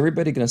 now is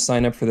everybody going to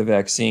sign up for the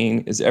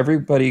vaccine? Is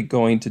everybody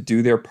going to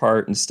do their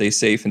part and stay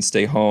safe and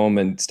stay home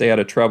and stay out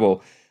of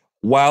trouble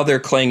while they're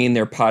clanging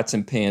their pots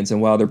and pans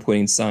and while they're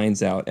putting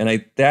signs out?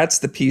 And that's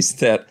the piece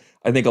that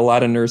I think a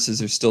lot of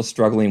nurses are still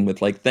struggling with.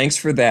 Thanks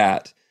for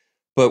that,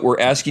 but we're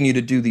asking you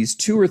to do these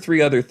 2 or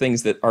 3 other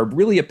things that are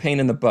really a pain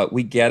in the butt.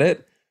 We get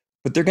it,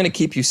 but they're going to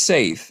keep you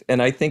safe.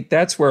 And I think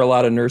that's where a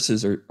lot of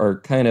nurses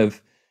are kind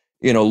of,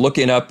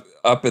 looking up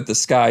at the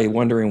sky,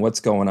 wondering what's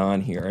going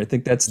on here. I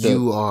think that's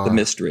the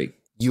mystery.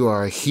 You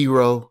are a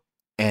hero,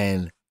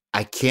 and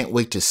I can't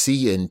wait to see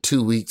you in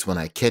 2 weeks when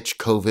I catch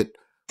COVID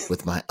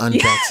with my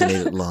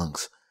unvaccinated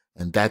lungs.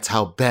 And that's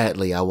how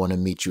badly I want to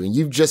meet you. And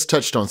you've just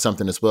touched on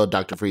something as well,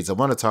 Dr. Freeze. I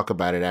want to talk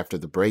about it after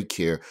the break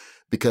here,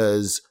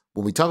 because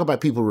when we talk about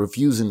people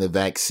refusing the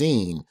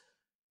vaccine,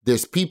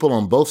 there's people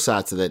on both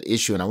sides of that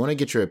issue. And I want to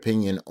get your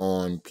opinion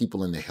on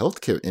people in the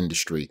healthcare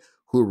industry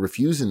who are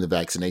refusing the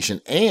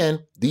vaccination,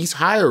 and these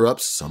higher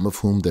ups, some of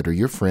whom that are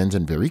your friends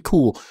and very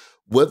cool,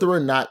 whether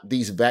or not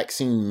these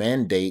vaccine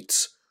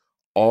mandates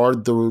are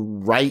the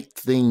right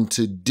thing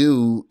to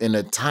do in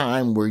a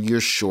time where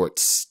you're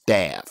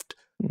short-staffed.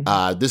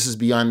 This is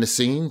Beyond the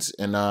Scenes,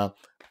 and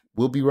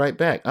we'll be right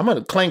back. I'm going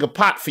to clang a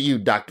pot for you,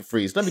 Dr.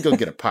 Freeze. Let me go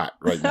get a pot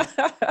right now.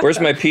 Where's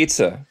my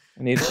pizza?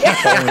 I need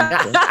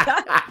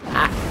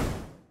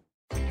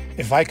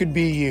If I could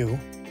be you.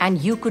 And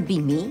you could be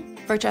me?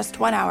 For just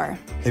 1 hour.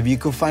 If you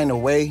could find a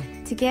way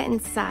to get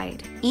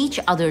inside each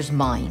other's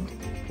mind.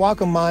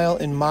 Walk a mile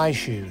in my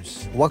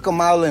shoes. Walk a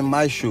mile in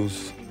my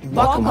shoes.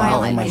 Walk a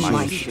mile in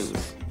my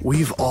shoes.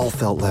 We've all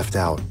felt left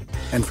out.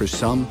 And for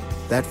some,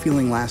 that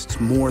feeling lasts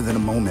more than a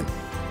moment.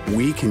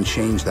 We can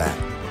change that.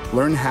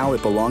 Learn how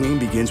at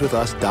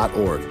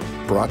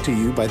belongingbeginswithus.org. Brought to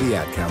you by the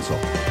Ad Council.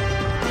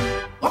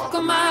 Walk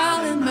a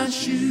mile in my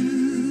shoes.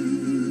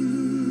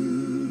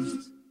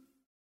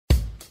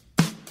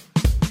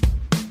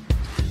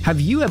 Have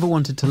you ever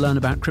wanted to learn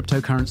about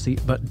cryptocurrency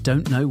but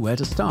don't know where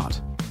to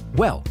start?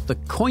 Well, the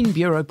Coin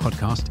Bureau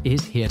podcast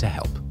is here to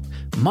help.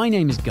 My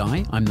name is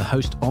Guy, I'm the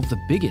host of the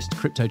biggest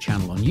crypto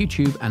channel on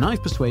YouTube, and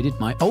I've persuaded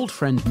my old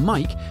friend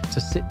Mike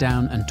to sit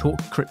down and talk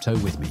crypto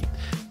with me.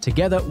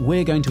 Together,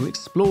 we're going to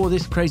explore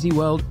this crazy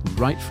world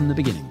right from the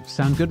beginning.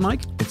 Sound good,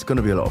 Mike? It's going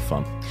to be a lot of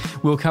fun.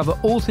 We'll cover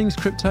all things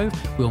crypto,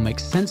 we'll make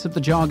sense of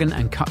the jargon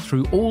and cut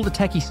through all the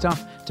techie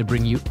stuff to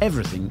bring you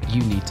everything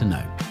you need to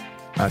know.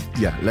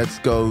 Let's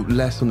go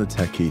less on the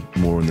techie,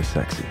 more on the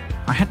sexy.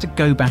 I had to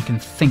go back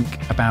and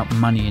think about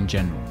money in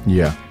general.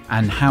 Yeah.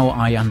 And how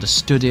I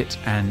understood it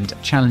and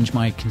challenge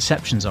my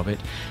conceptions of it.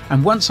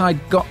 And once I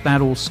got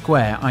that all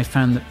square, I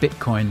found that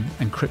Bitcoin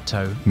and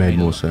crypto made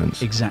more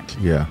sense.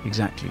 Exactly. Yeah.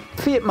 Exactly.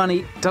 Fiat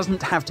money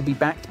doesn't have to be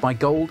backed by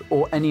gold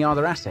or any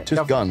other asset.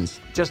 Just guns.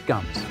 Just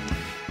guns.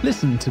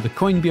 Listen to the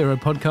Coin Bureau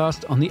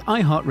podcast on the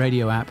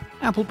iHeartRadio app,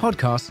 Apple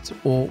Podcasts,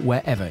 or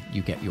wherever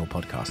you get your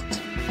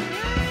podcasts.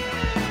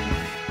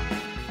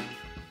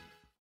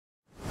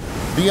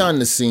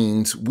 Beyond the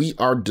scenes, we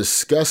are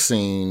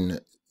discussing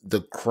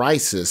the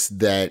crisis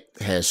that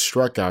has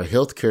struck our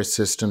healthcare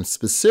system,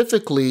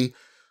 specifically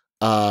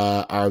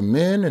our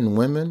men and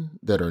women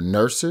that are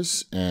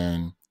nurses.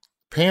 And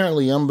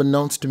apparently,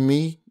 unbeknownst to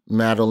me,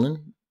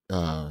 Madeline,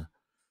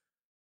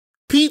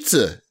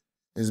 pizza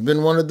has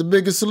been one of the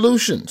biggest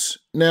solutions.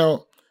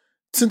 Now,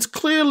 since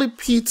clearly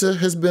pizza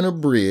has been a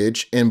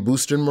bridge in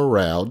boosting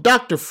morale,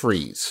 Dr.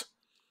 Freeze,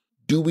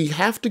 do we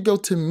have to go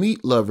to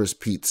Meat Lovers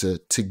Pizza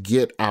to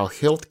get our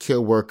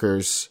healthcare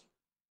workers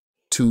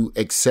to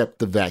accept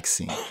the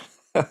vaccine?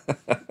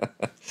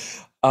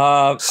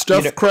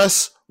 Stuffed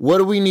crust, what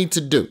do we need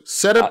to do?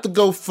 Set up the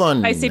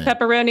GoFundMe. I see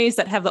pepperonis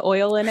that have the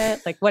oil in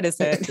it. Like, what is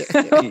it?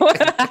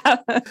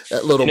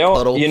 That little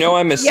puddle.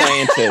 I'm a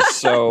scientist,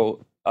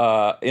 so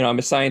I'm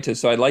a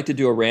scientist, so I'd like to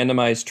do a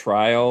randomized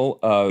trial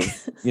of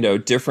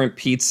different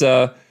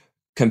pizza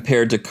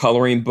compared to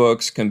coloring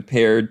books,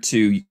 compared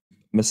to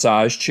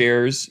massage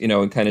chairs,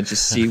 and kind of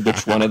just see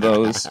which one of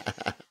those.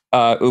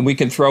 And we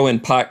can throw in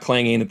pot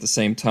clanging at the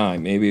same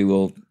time. Maybe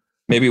we'll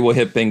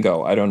hit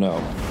bingo. I don't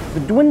know.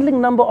 The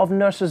dwindling number of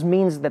nurses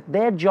means that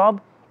their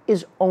job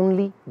is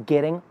only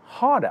getting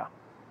harder.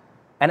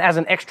 And as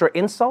an extra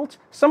insult,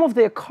 some of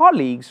their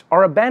colleagues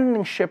are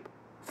abandoning ship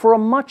for a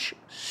much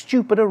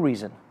stupider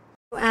reason.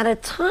 At a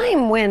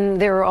time when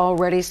there are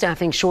already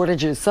staffing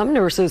shortages, some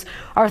nurses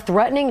are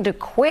threatening to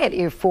quit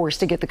if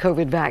forced to get the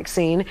COVID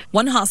vaccine.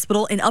 One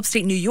hospital in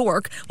upstate New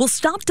York will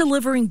stop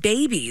delivering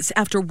babies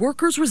after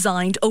workers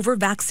resigned over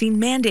vaccine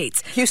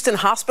mandates. Houston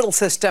hospital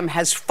system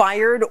has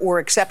fired or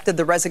accepted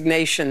the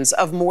resignations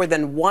of more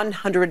than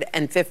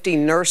 150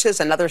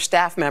 nurses and other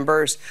staff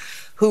members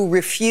who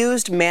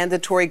refused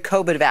mandatory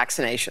COVID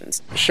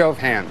vaccinations. Show of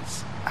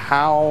hands,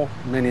 how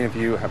many of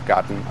you have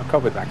gotten a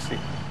COVID vaccine?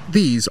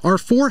 These are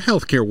 4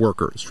 healthcare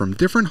workers from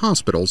different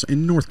hospitals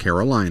in North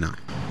Carolina.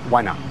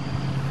 Why not?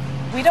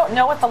 We don't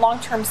know what the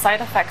long-term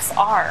side effects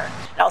are.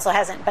 It also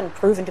hasn't been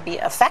proven to be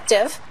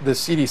effective. The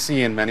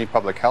CDC and many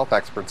public health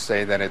experts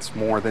say that it's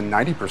more than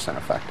 90%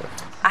 effective.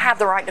 I have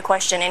the right to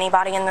question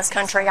anybody in this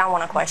country I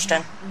want to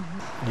question.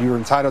 You're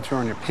entitled to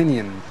your own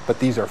opinion, but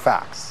these are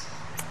facts.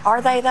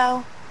 Are they,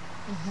 though?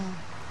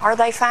 Are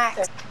they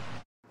facts?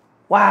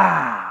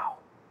 Wow.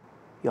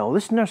 Yo,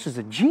 this nurse is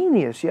a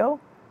genius, yo.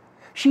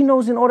 She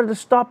knows in order to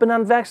stop an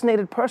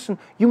unvaccinated person,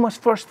 you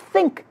must first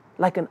think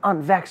like an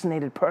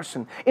unvaccinated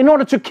person. In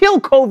order to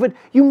kill COVID,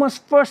 you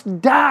must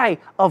first die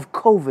of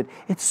COVID.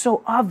 It's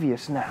so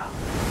obvious now.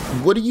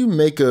 What do you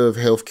make of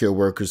healthcare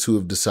workers who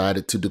have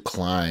decided to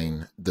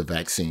decline the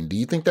vaccine? Do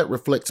you think that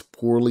reflects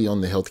poorly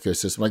on the healthcare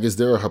system? Like, is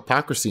there a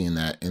hypocrisy in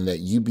that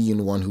you being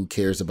the one who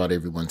cares about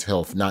everyone's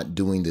health, not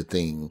doing the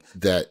thing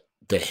that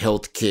the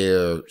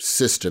healthcare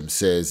system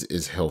says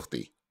is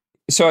healthy?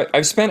 So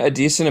I've spent a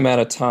decent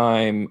amount of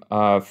time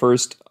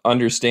first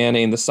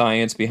understanding the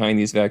science behind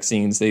these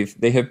vaccines.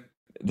 The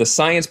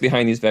science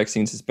behind these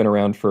vaccines has been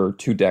around for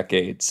 2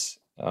 decades,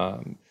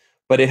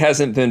 but it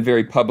hasn't been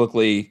very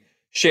publicly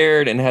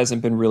shared and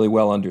hasn't been really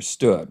well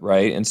understood,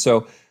 right? And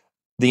so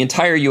the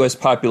entire U.S.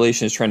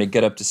 population is trying to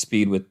get up to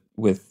speed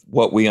with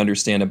what we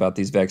understand about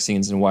these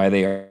vaccines and why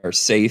they are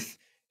safe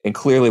and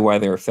clearly why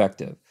they're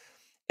effective.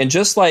 And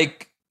just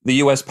like the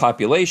U.S.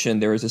 population,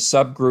 there is a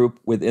subgroup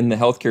within the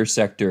healthcare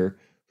sector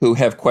who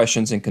have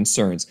questions and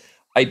concerns.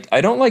 I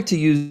don't like to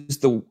use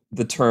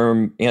the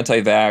term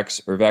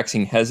anti-vax or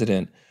vaccine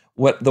hesitant.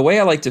 The way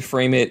I like to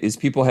frame it is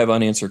people have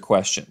unanswered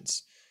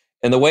questions.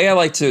 And the way I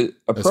like to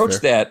approach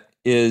that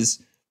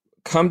is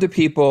come to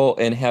people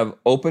and have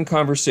open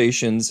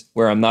conversations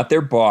where I'm not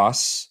their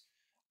boss.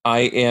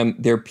 I am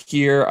their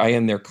peer. I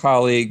am their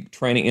colleague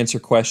trying to answer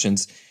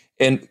questions.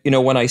 And,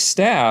 when I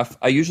staff,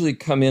 I usually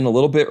come in a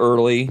little bit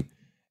early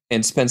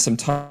and spend some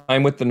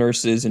time with the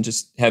nurses and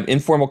just have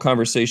informal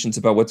conversations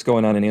about what's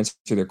going on and answer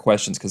their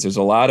questions, because there's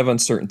a lot of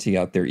uncertainty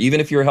out there.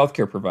 Even if you're a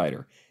healthcare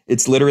provider,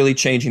 it's literally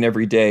changing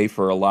every day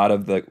for a lot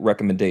of the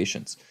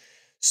recommendations.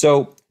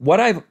 So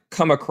what I've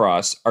come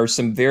across are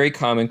some very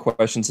common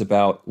questions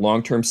about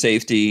long-term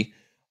safety,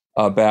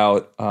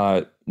 about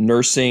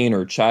nursing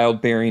or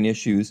childbearing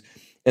issues.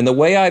 And the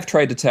way I've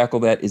tried to tackle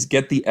that is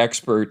get the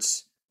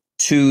experts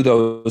to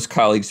those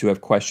colleagues who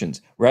have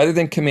questions, rather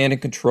than command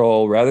and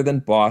control, rather than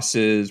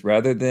bosses,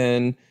 rather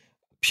than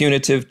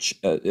punitive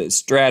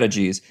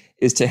strategies,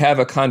 is to have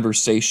a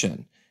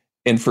conversation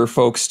and for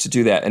folks to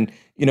do that. And,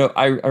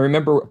 I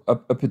remember a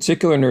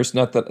particular nurse,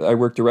 not that I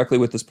work directly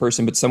with this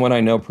person, but someone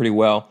I know pretty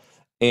well,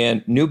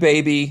 and new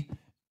baby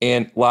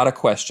and a lot of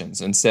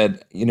questions, and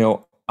said,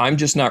 I'm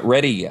just not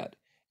ready yet.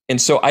 And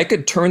so I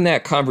could turn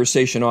that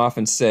conversation off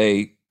and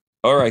say,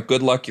 all right,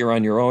 good luck, you're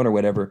on your own or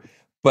whatever.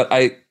 But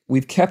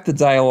we've kept the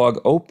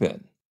dialogue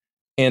open.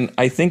 And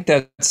I think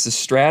that's the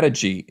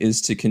strategy, is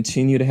to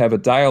continue to have a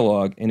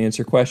dialogue and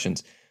answer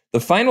questions. The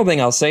final thing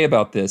I'll say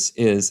about this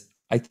is,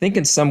 I think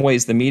in some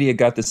ways the media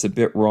got this a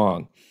bit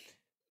wrong.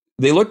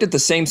 They looked at the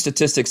same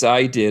statistics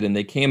I did, and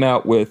they came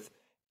out with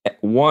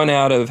 1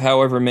 out of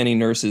however many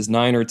nurses,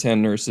 9 or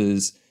 10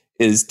 nurses,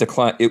 is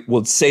decline. It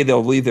will say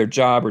they'll leave their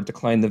job or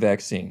decline the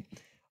vaccine.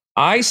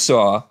 I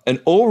saw an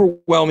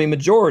overwhelming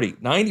majority,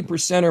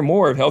 90% or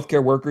more of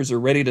healthcare workers are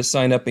ready to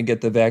sign up and get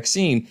the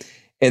vaccine.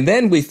 And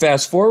then we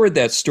fast forward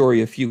that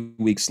story a few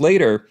weeks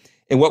later,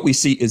 and what we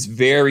see is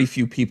very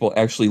few people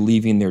actually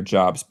leaving their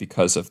jobs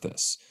because of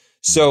this.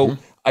 So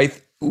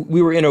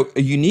we were in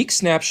a unique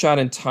snapshot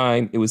in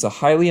time. It was a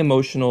highly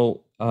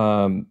emotional,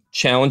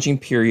 challenging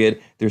period.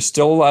 There's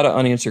still a lot of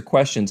unanswered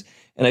questions.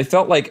 And I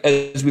felt like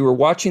as we were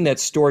watching that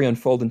story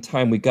unfold in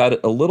time, we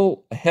got a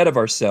little ahead of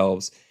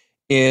ourselves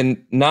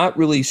in not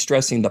really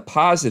stressing the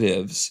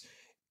positives,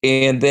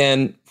 and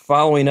then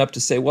following up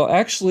to say, well,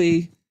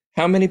 actually,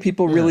 how many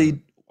people really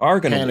are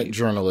going to panic leave?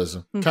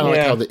 Journalism, kind of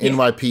like how the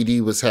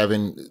NYPD was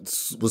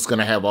going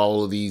to have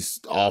all of these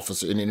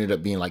officers, and it ended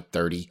up being like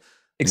 30.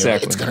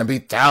 Exactly. It's going to be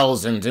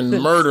thousands, and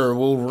murder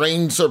will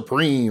reign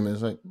supreme.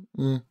 It's like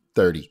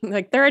 30.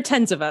 Like, there are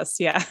tens of us.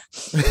 Yeah.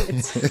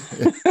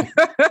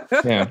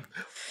 Yeah.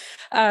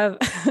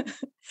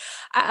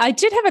 I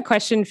did have a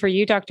question for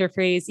you, Dr.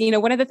 Freese.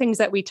 One of the things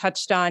that we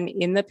touched on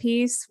in the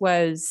piece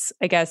was,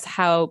 I guess,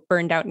 how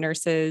burned out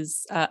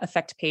nurses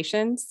affect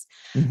patients.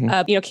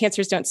 Mm-hmm.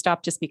 Cancers don't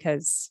stop just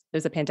because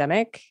there's a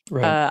pandemic.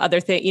 Right. Other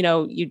thing,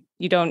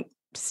 you don't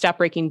stop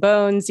breaking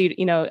bones.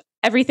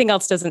 Everything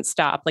else doesn't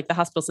stop. Like, the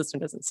hospital system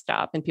doesn't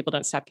stop, and people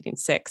don't stop getting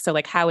sick. So,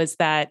 like, how is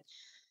that?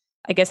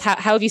 I guess, how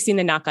have you seen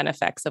the knock-on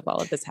effects of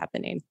all of this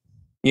happening?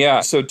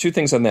 Yeah, so 2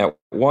 things on that.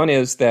 One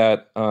is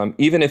that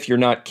even if you're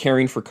not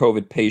caring for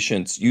COVID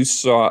patients, you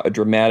saw a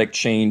dramatic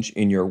change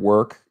in your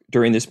work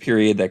during this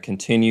period that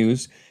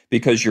continues,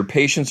 because your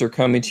patients are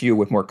coming to you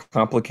with more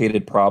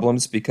complicated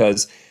problems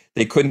because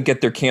they couldn't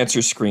get their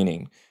cancer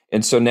screening.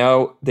 And so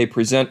now they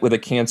present with a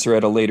cancer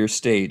at a later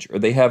stage, or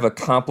they have a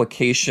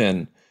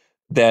complication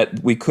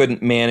that we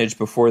couldn't manage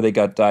before they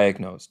got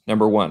diagnosed,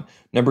 number one.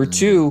 Number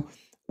two,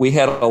 we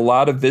had a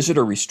lot of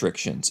visitor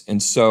restrictions.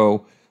 And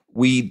so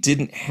we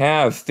didn't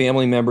have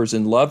family members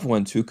and loved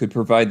ones who could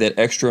provide that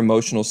extra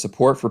emotional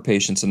support for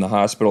patients in the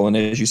hospital. And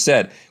as you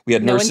said, we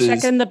had nurses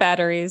checking the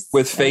batteries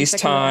with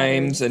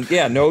FaceTimes, and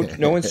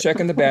no one's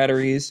checking the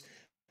batteries.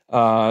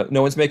 No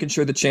one's making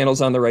sure the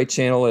channel's on the right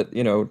channel at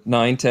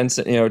 9, 10,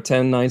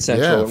 10, 9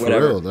 central or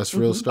whatever. Real. That's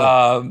real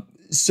stuff.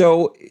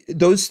 So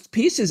those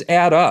pieces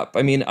add up.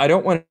 I mean, I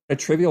don't want to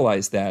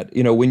trivialize that.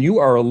 When you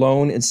are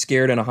alone and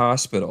scared in a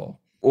hospital,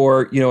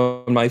 or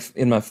in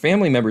my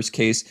family member's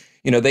case,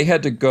 they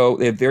had to go.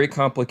 They have very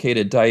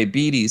complicated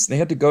diabetes. They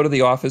had to go to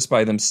the office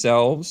by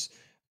themselves.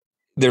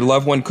 Their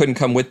loved one couldn't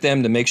come with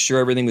them to make sure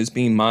everything was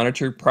being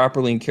monitored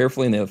properly and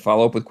carefully, and they would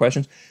follow up with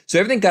questions. So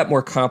everything got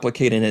more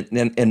complicated,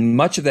 and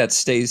much of that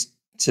stays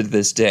to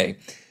this day.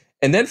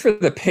 And then for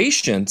the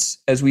patients,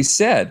 as we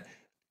said,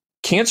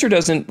 cancer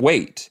doesn't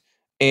wait,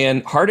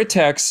 and heart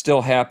attacks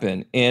still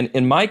happen. And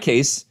in my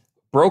case,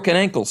 broken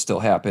ankles still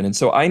happen. And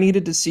so I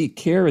needed to seek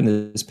care in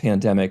this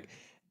pandemic.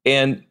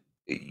 And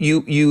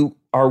you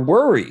are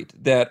worried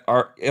that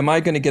am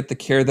I going to get the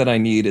care that I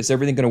need? Is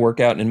everything going to work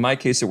out? And in my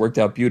case, it worked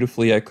out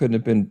beautifully. I couldn't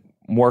have been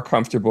more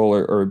comfortable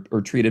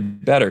or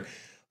treated better.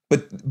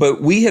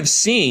 But we have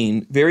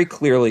seen very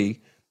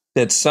clearly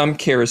that some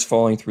care is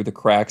falling through the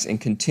cracks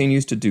and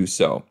continues to do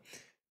so.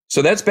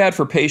 So that's bad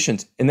for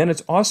patients. And then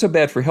it's also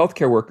bad for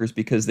healthcare workers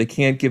because they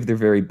can't give their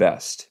very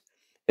best.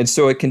 And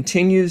so it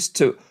continues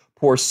to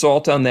pour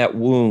salt on that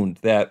wound,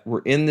 that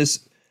we're in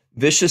this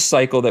vicious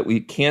cycle that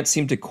we can't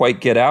seem to quite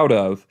get out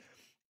of.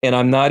 And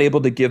I'm not able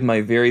to give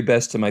my very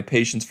best to my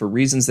patients for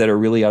reasons that are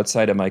really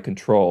outside of my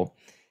control.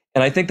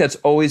 And I think that's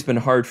always been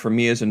hard for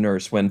me as a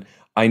nurse, when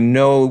I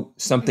know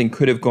something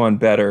could have gone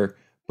better,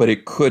 but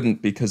it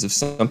couldn't because of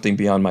something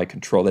beyond my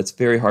control. That's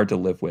very hard to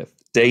live with,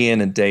 day in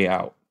and day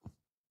out.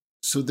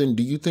 So then,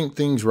 do you think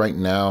things right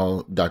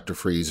now, Dr.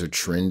 Freese, are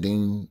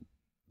trending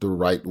the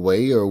right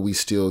way, or are we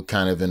still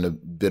kind of in a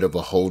bit of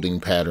a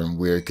holding pattern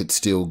where it could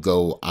still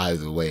go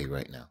either way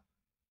right now?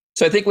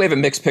 So I think we have a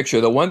mixed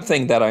picture. The one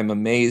thing that I'm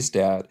amazed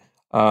at,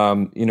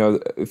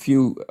 a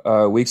few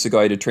weeks ago,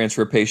 I had to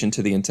transfer a patient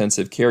to the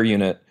intensive care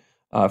unit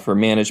for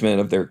management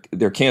of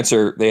their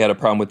cancer. They had a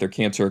problem with their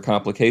cancer, a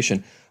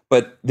complication,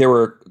 but there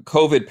were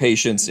COVID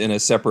patients in a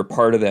separate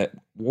part of that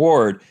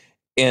ward.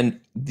 And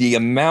the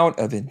amount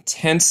of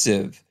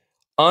intensive,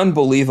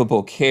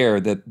 unbelievable care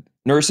that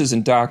nurses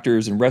and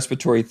doctors and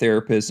respiratory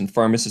therapists and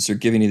pharmacists are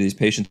giving to these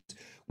patients,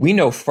 we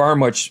know far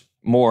much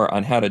more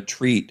on how to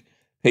treat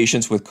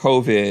patients with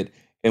COVID.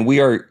 And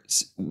we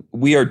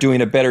are doing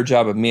a better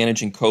job of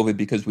managing COVID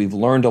because we've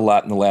learned a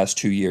lot in the last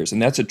 2 years.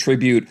 And that's a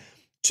tribute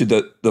to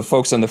the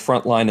folks on the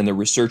front line and the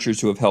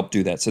researchers who have helped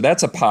do that. So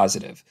that's a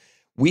positive.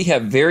 We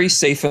have very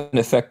safe and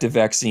effective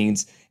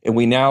vaccines. And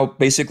we now,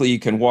 basically, you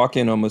can walk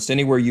in almost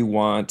anywhere you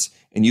want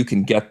and you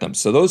can get them.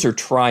 So those are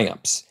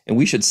triumphs, and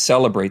we should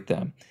celebrate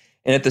them.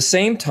 And at the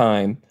same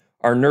time,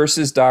 our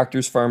nurses,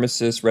 doctors,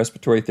 pharmacists,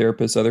 respiratory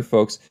therapists, other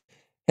folks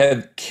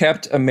have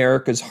kept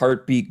America's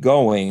heartbeat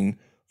going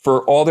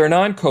for all their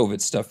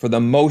non-COVID stuff for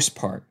the most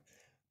part.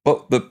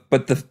 But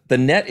the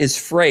net is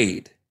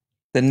frayed.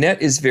 The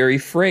net is very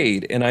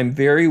frayed. And I'm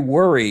very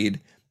worried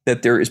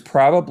that there is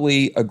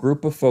probably a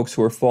group of folks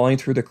who are falling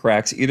through the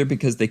cracks, either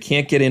because they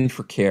can't get in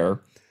for care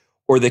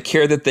or the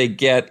care that they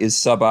get is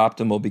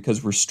suboptimal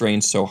because we're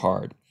strained so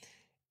hard.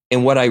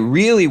 And what I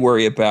really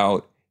worry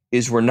about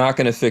is we're not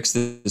going to fix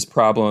this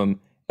problem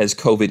as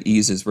COVID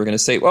eases. We're going to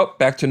say, well,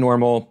 back to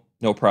normal,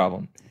 no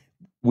problem.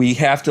 We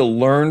have to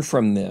learn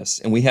from this,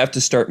 and we have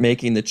to start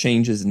making the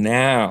changes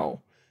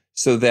now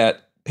so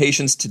that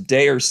patients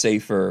today are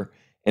safer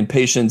and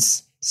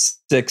patients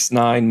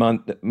 9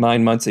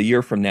 months, a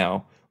year from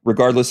now,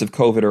 regardless of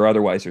COVID or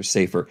otherwise, are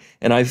safer.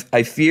 And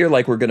I fear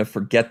like we're going to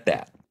forget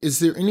that. Is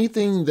there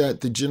anything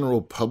that the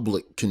general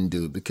public can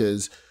do?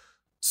 Because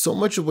so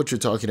much of what you're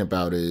talking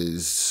about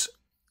is,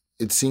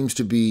 it seems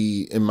to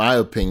be, in my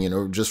opinion,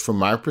 or just from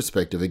my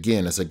perspective,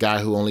 again, as a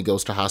guy who only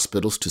goes to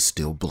hospitals to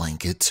steal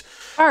blankets.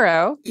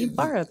 You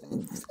borrow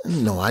them.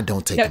 No, I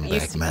don't take them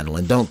back,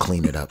 Madeline. Don't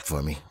clean it up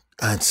for me.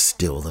 I'd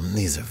steal them.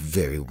 These are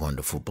very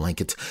wonderful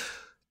blankets.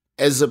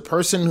 As a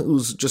person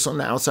who's just on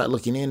the outside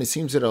looking in, it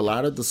seems that a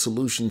lot of the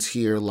solutions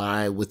here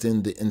lie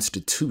within the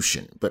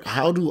institution. But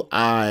how do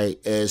I,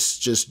 as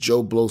just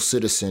Joe Blow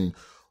citizen,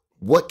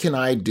 what can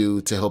I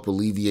do to help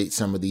alleviate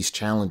some of these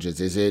challenges?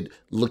 Is it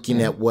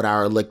looking at what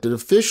our elected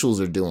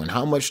officials are doing?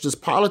 How much does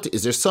politics?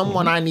 Is there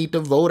someone I need to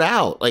vote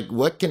out? Like,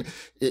 what can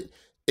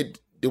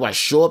do I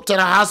show up to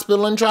the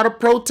hospital and try to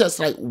protest?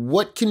 Like,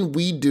 what can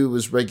we do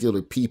as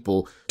regular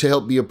people to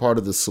help be a part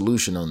of the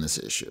solution on this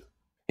issue?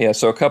 Yeah,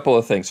 so a couple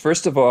of things.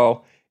 First of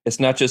all, it's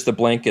not just the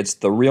blankets.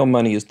 The real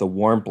money is the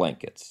warm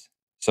blankets.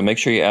 So make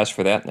sure you ask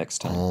for that next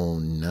time. Oh,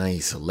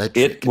 nice.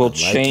 Electric. It will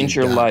change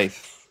your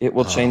life. It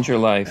will change your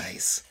life.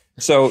 Nice.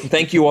 So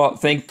thank you all.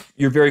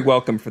 You're very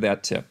welcome for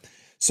that tip.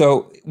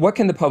 So what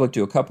can the public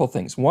do? A couple of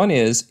things. One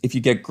is, if you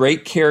get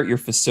great care at your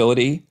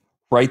facility,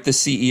 write the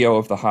CEO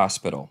of the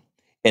hospital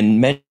and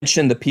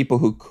mention the people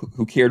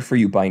who cared for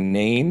you by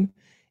name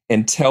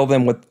and tell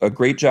them what a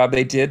great job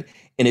they did.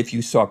 And if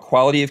you saw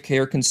quality of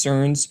care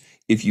concerns,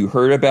 if you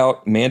heard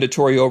about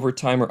mandatory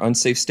overtime or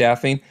unsafe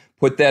staffing,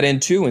 put that in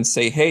too and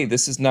say, hey,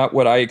 this is not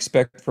what I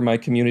expect from my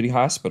community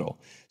hospital.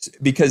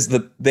 Because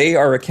they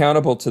are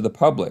accountable to the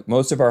public.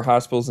 Most of our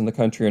hospitals in the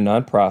country are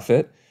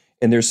nonprofit,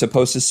 and they're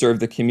supposed to serve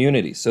the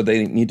community, so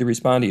they need to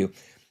respond to you.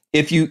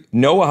 If you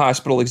know a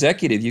hospital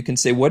executive, you can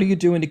say, what are you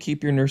doing to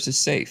keep your nurses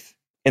safe?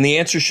 And the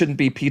answer shouldn't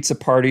be pizza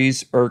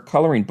parties or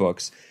coloring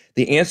books.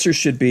 The answer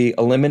should be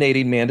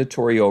eliminating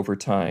mandatory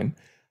overtime,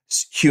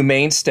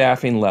 humane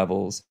staffing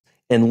levels,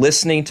 and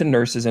listening to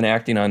nurses and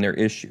acting on their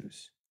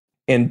issues.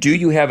 And do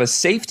you have a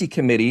safety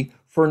committee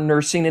for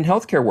nursing and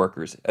healthcare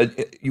workers?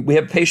 We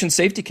have patient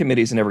safety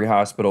committees in every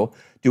hospital.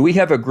 Do we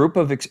have a group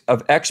of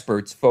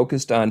experts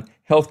focused on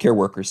healthcare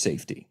worker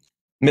safety?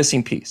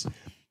 Missing piece.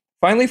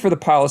 Finally, for the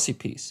policy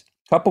piece,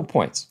 couple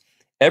points.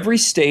 Every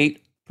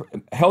state,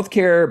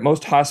 healthcare,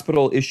 most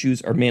hospital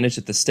issues are managed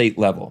at the state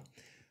level.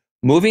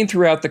 Moving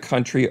throughout the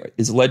country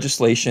is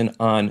legislation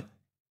on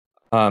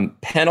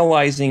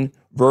penalizing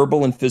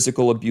verbal and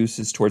physical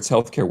abuses towards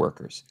healthcare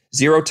workers.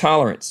 Zero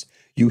tolerance.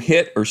 You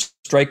hit or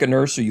strike a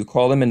nurse or you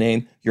call them a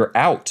name, you're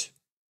out.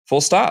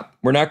 Full stop.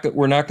 We're not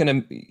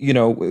going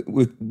to,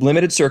 with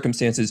limited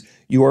circumstances,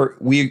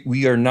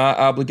 we are not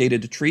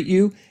obligated to treat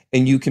you,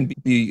 and you can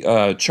be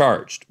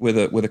charged with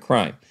a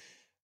crime.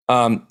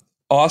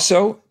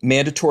 Also,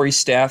 mandatory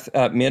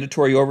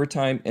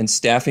overtime and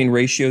staffing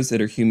ratios that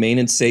are humane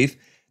and safe.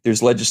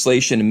 There's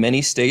legislation in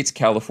many states.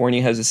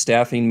 California has a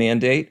staffing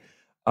mandate.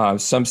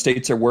 Some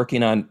states are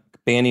working on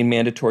banning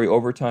mandatory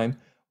overtime.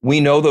 We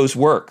know those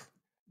work.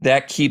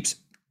 That keeps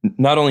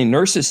not only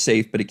nurses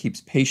safe, but it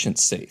keeps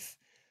patients safe.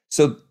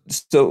 So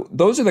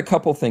those are the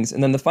couple things.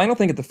 And then the final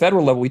thing at the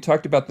federal level, we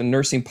talked about the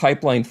nursing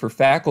pipeline for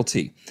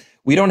faculty.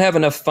 We don't have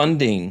enough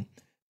funding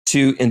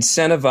to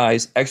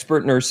incentivize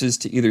expert nurses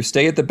to either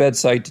stay at the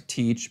bedside to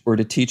teach or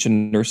to teach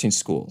in nursing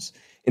schools.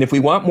 And if we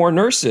want more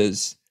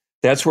nurses,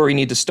 that's where we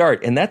need to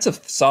start. And that's a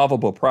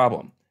solvable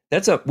problem.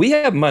 We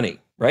have money,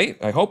 right?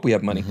 I hope we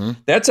have money. Mm-hmm.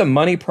 That's a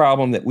money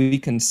problem that we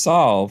can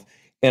solve.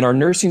 And our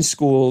nursing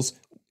schools,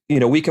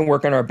 we can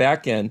work on our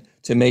back end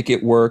to make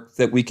it work,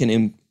 that we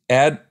can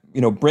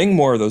bring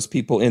more of those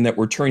people in that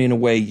we're turning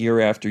away year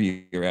after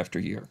year after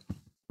year.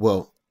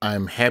 Well,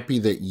 I'm happy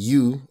that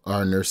you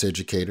are a nurse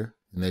educator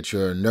and that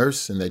you're a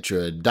nurse and that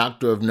you're a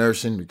doctor of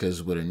nursing,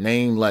 because with a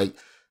name like,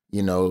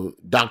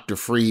 Dr.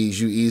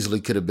 Freeze, you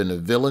easily could have been a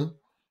villain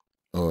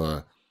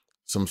or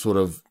some sort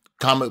of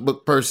comic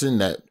book person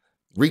that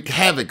wreaked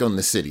havoc on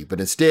the city. But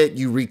instead,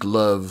 you wreak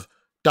love.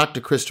 Dr.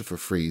 Christopher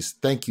Freeze,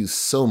 thank you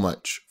so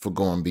much for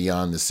going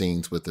beyond the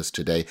scenes with us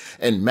today.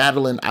 And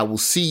Madeline, I will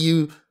see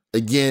you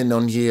again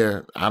on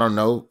here, I don't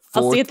know.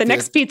 I'll see you at the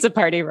next pizza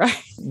party,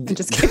 right? I'm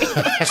just kidding.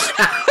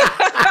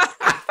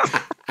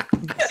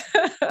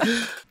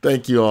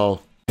 Thank you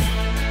all.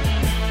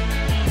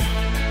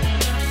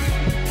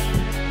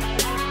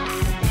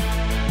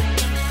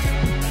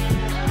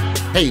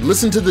 Hey,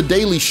 listen to The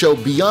Daily Show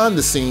Beyond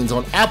the Scenes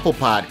on Apple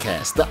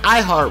Podcasts, the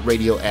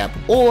iHeartRadio app,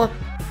 or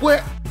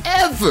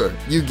wherever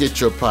you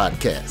get your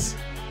podcasts.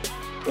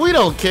 We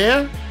don't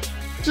care.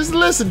 Just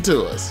listen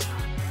to us.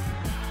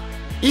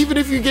 Even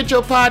if you get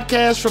your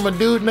podcast from a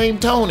dude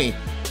named Tony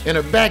in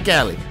a back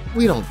alley,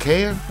 we don't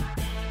care.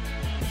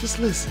 Just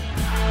listen.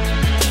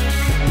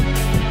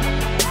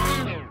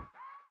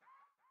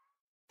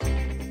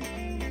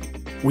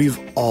 We've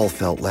all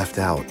felt left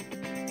out.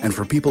 And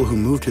for people who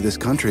move to this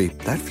country,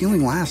 that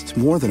feeling lasts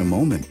more than a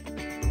moment.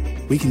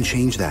 We can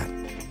change that.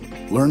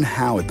 Learn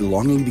how at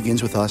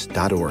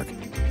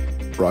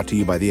belongingbeginswithus.org. Brought to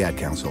you by the Ad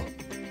Council.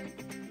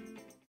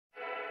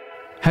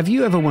 Have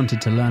you ever wanted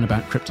to learn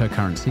about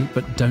cryptocurrency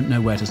but don't know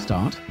where to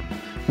start?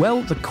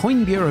 Well, the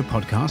Coin Bureau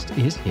podcast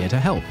is here to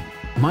help.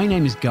 My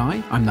name is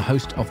Guy. I'm the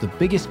host of the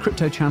biggest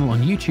crypto channel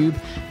on YouTube,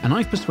 and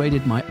I've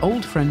persuaded my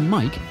old friend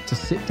Mike to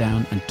sit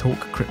down and talk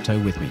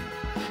crypto with me.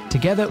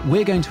 Together,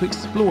 we're going to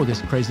explore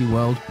this crazy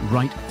world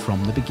right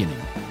from the beginning.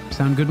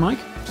 Sound good, Mike?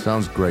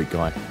 Sounds great,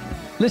 Guy.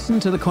 Listen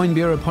to the Coin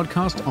Bureau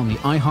podcast on the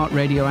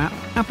iHeartRadio app,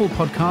 Apple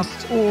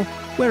Podcasts, or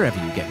wherever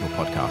you get your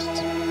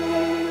podcasts.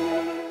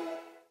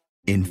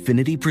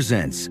 Infiniti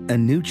presents a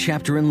new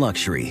chapter in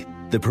luxury,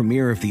 the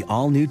premiere of the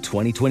all-new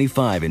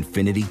 2025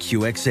 Infiniti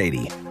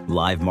QX80,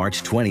 live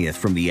March 20th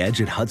from the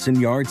Edge at Hudson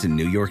Yards in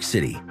New York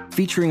City,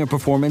 featuring a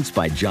performance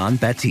by John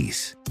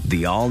Batiste.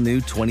 The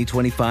all-new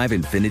 2025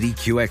 Infiniti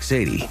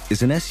QX80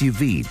 is an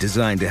SUV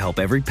designed to help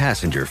every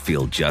passenger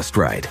feel just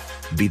right.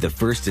 Be the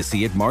first to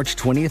see it March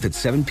 20th at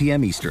 7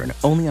 p.m. Eastern,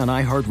 only on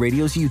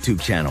iHeartRadio's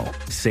YouTube channel.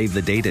 Save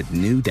the date at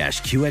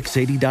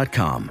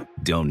new-QX80.com.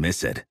 Don't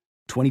miss it.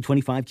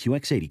 2025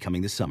 QX80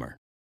 coming this summer.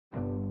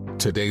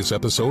 Today's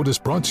episode is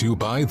brought to you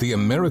by the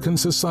American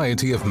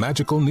Society of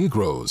Magical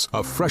Negroes,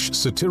 a fresh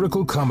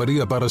satirical comedy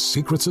about a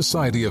secret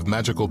society of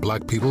magical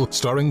black people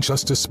starring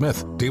Justice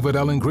Smith, David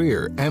Alan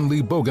Grier, Ann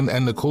Lee Bogan,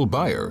 and Nicole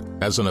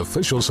Byer. As an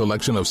official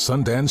selection of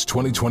Sundance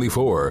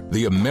 2024,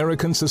 the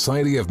American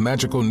Society of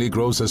Magical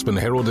Negroes has been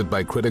heralded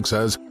by critics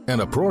as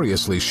an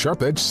uproariously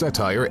sharp-edged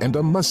satire and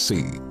a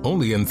must-see.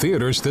 Only in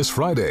theaters this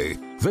Friday.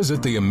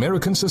 Visit the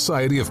American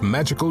Society of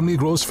Magical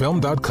Negroes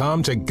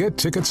film.com to get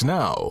tickets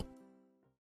now.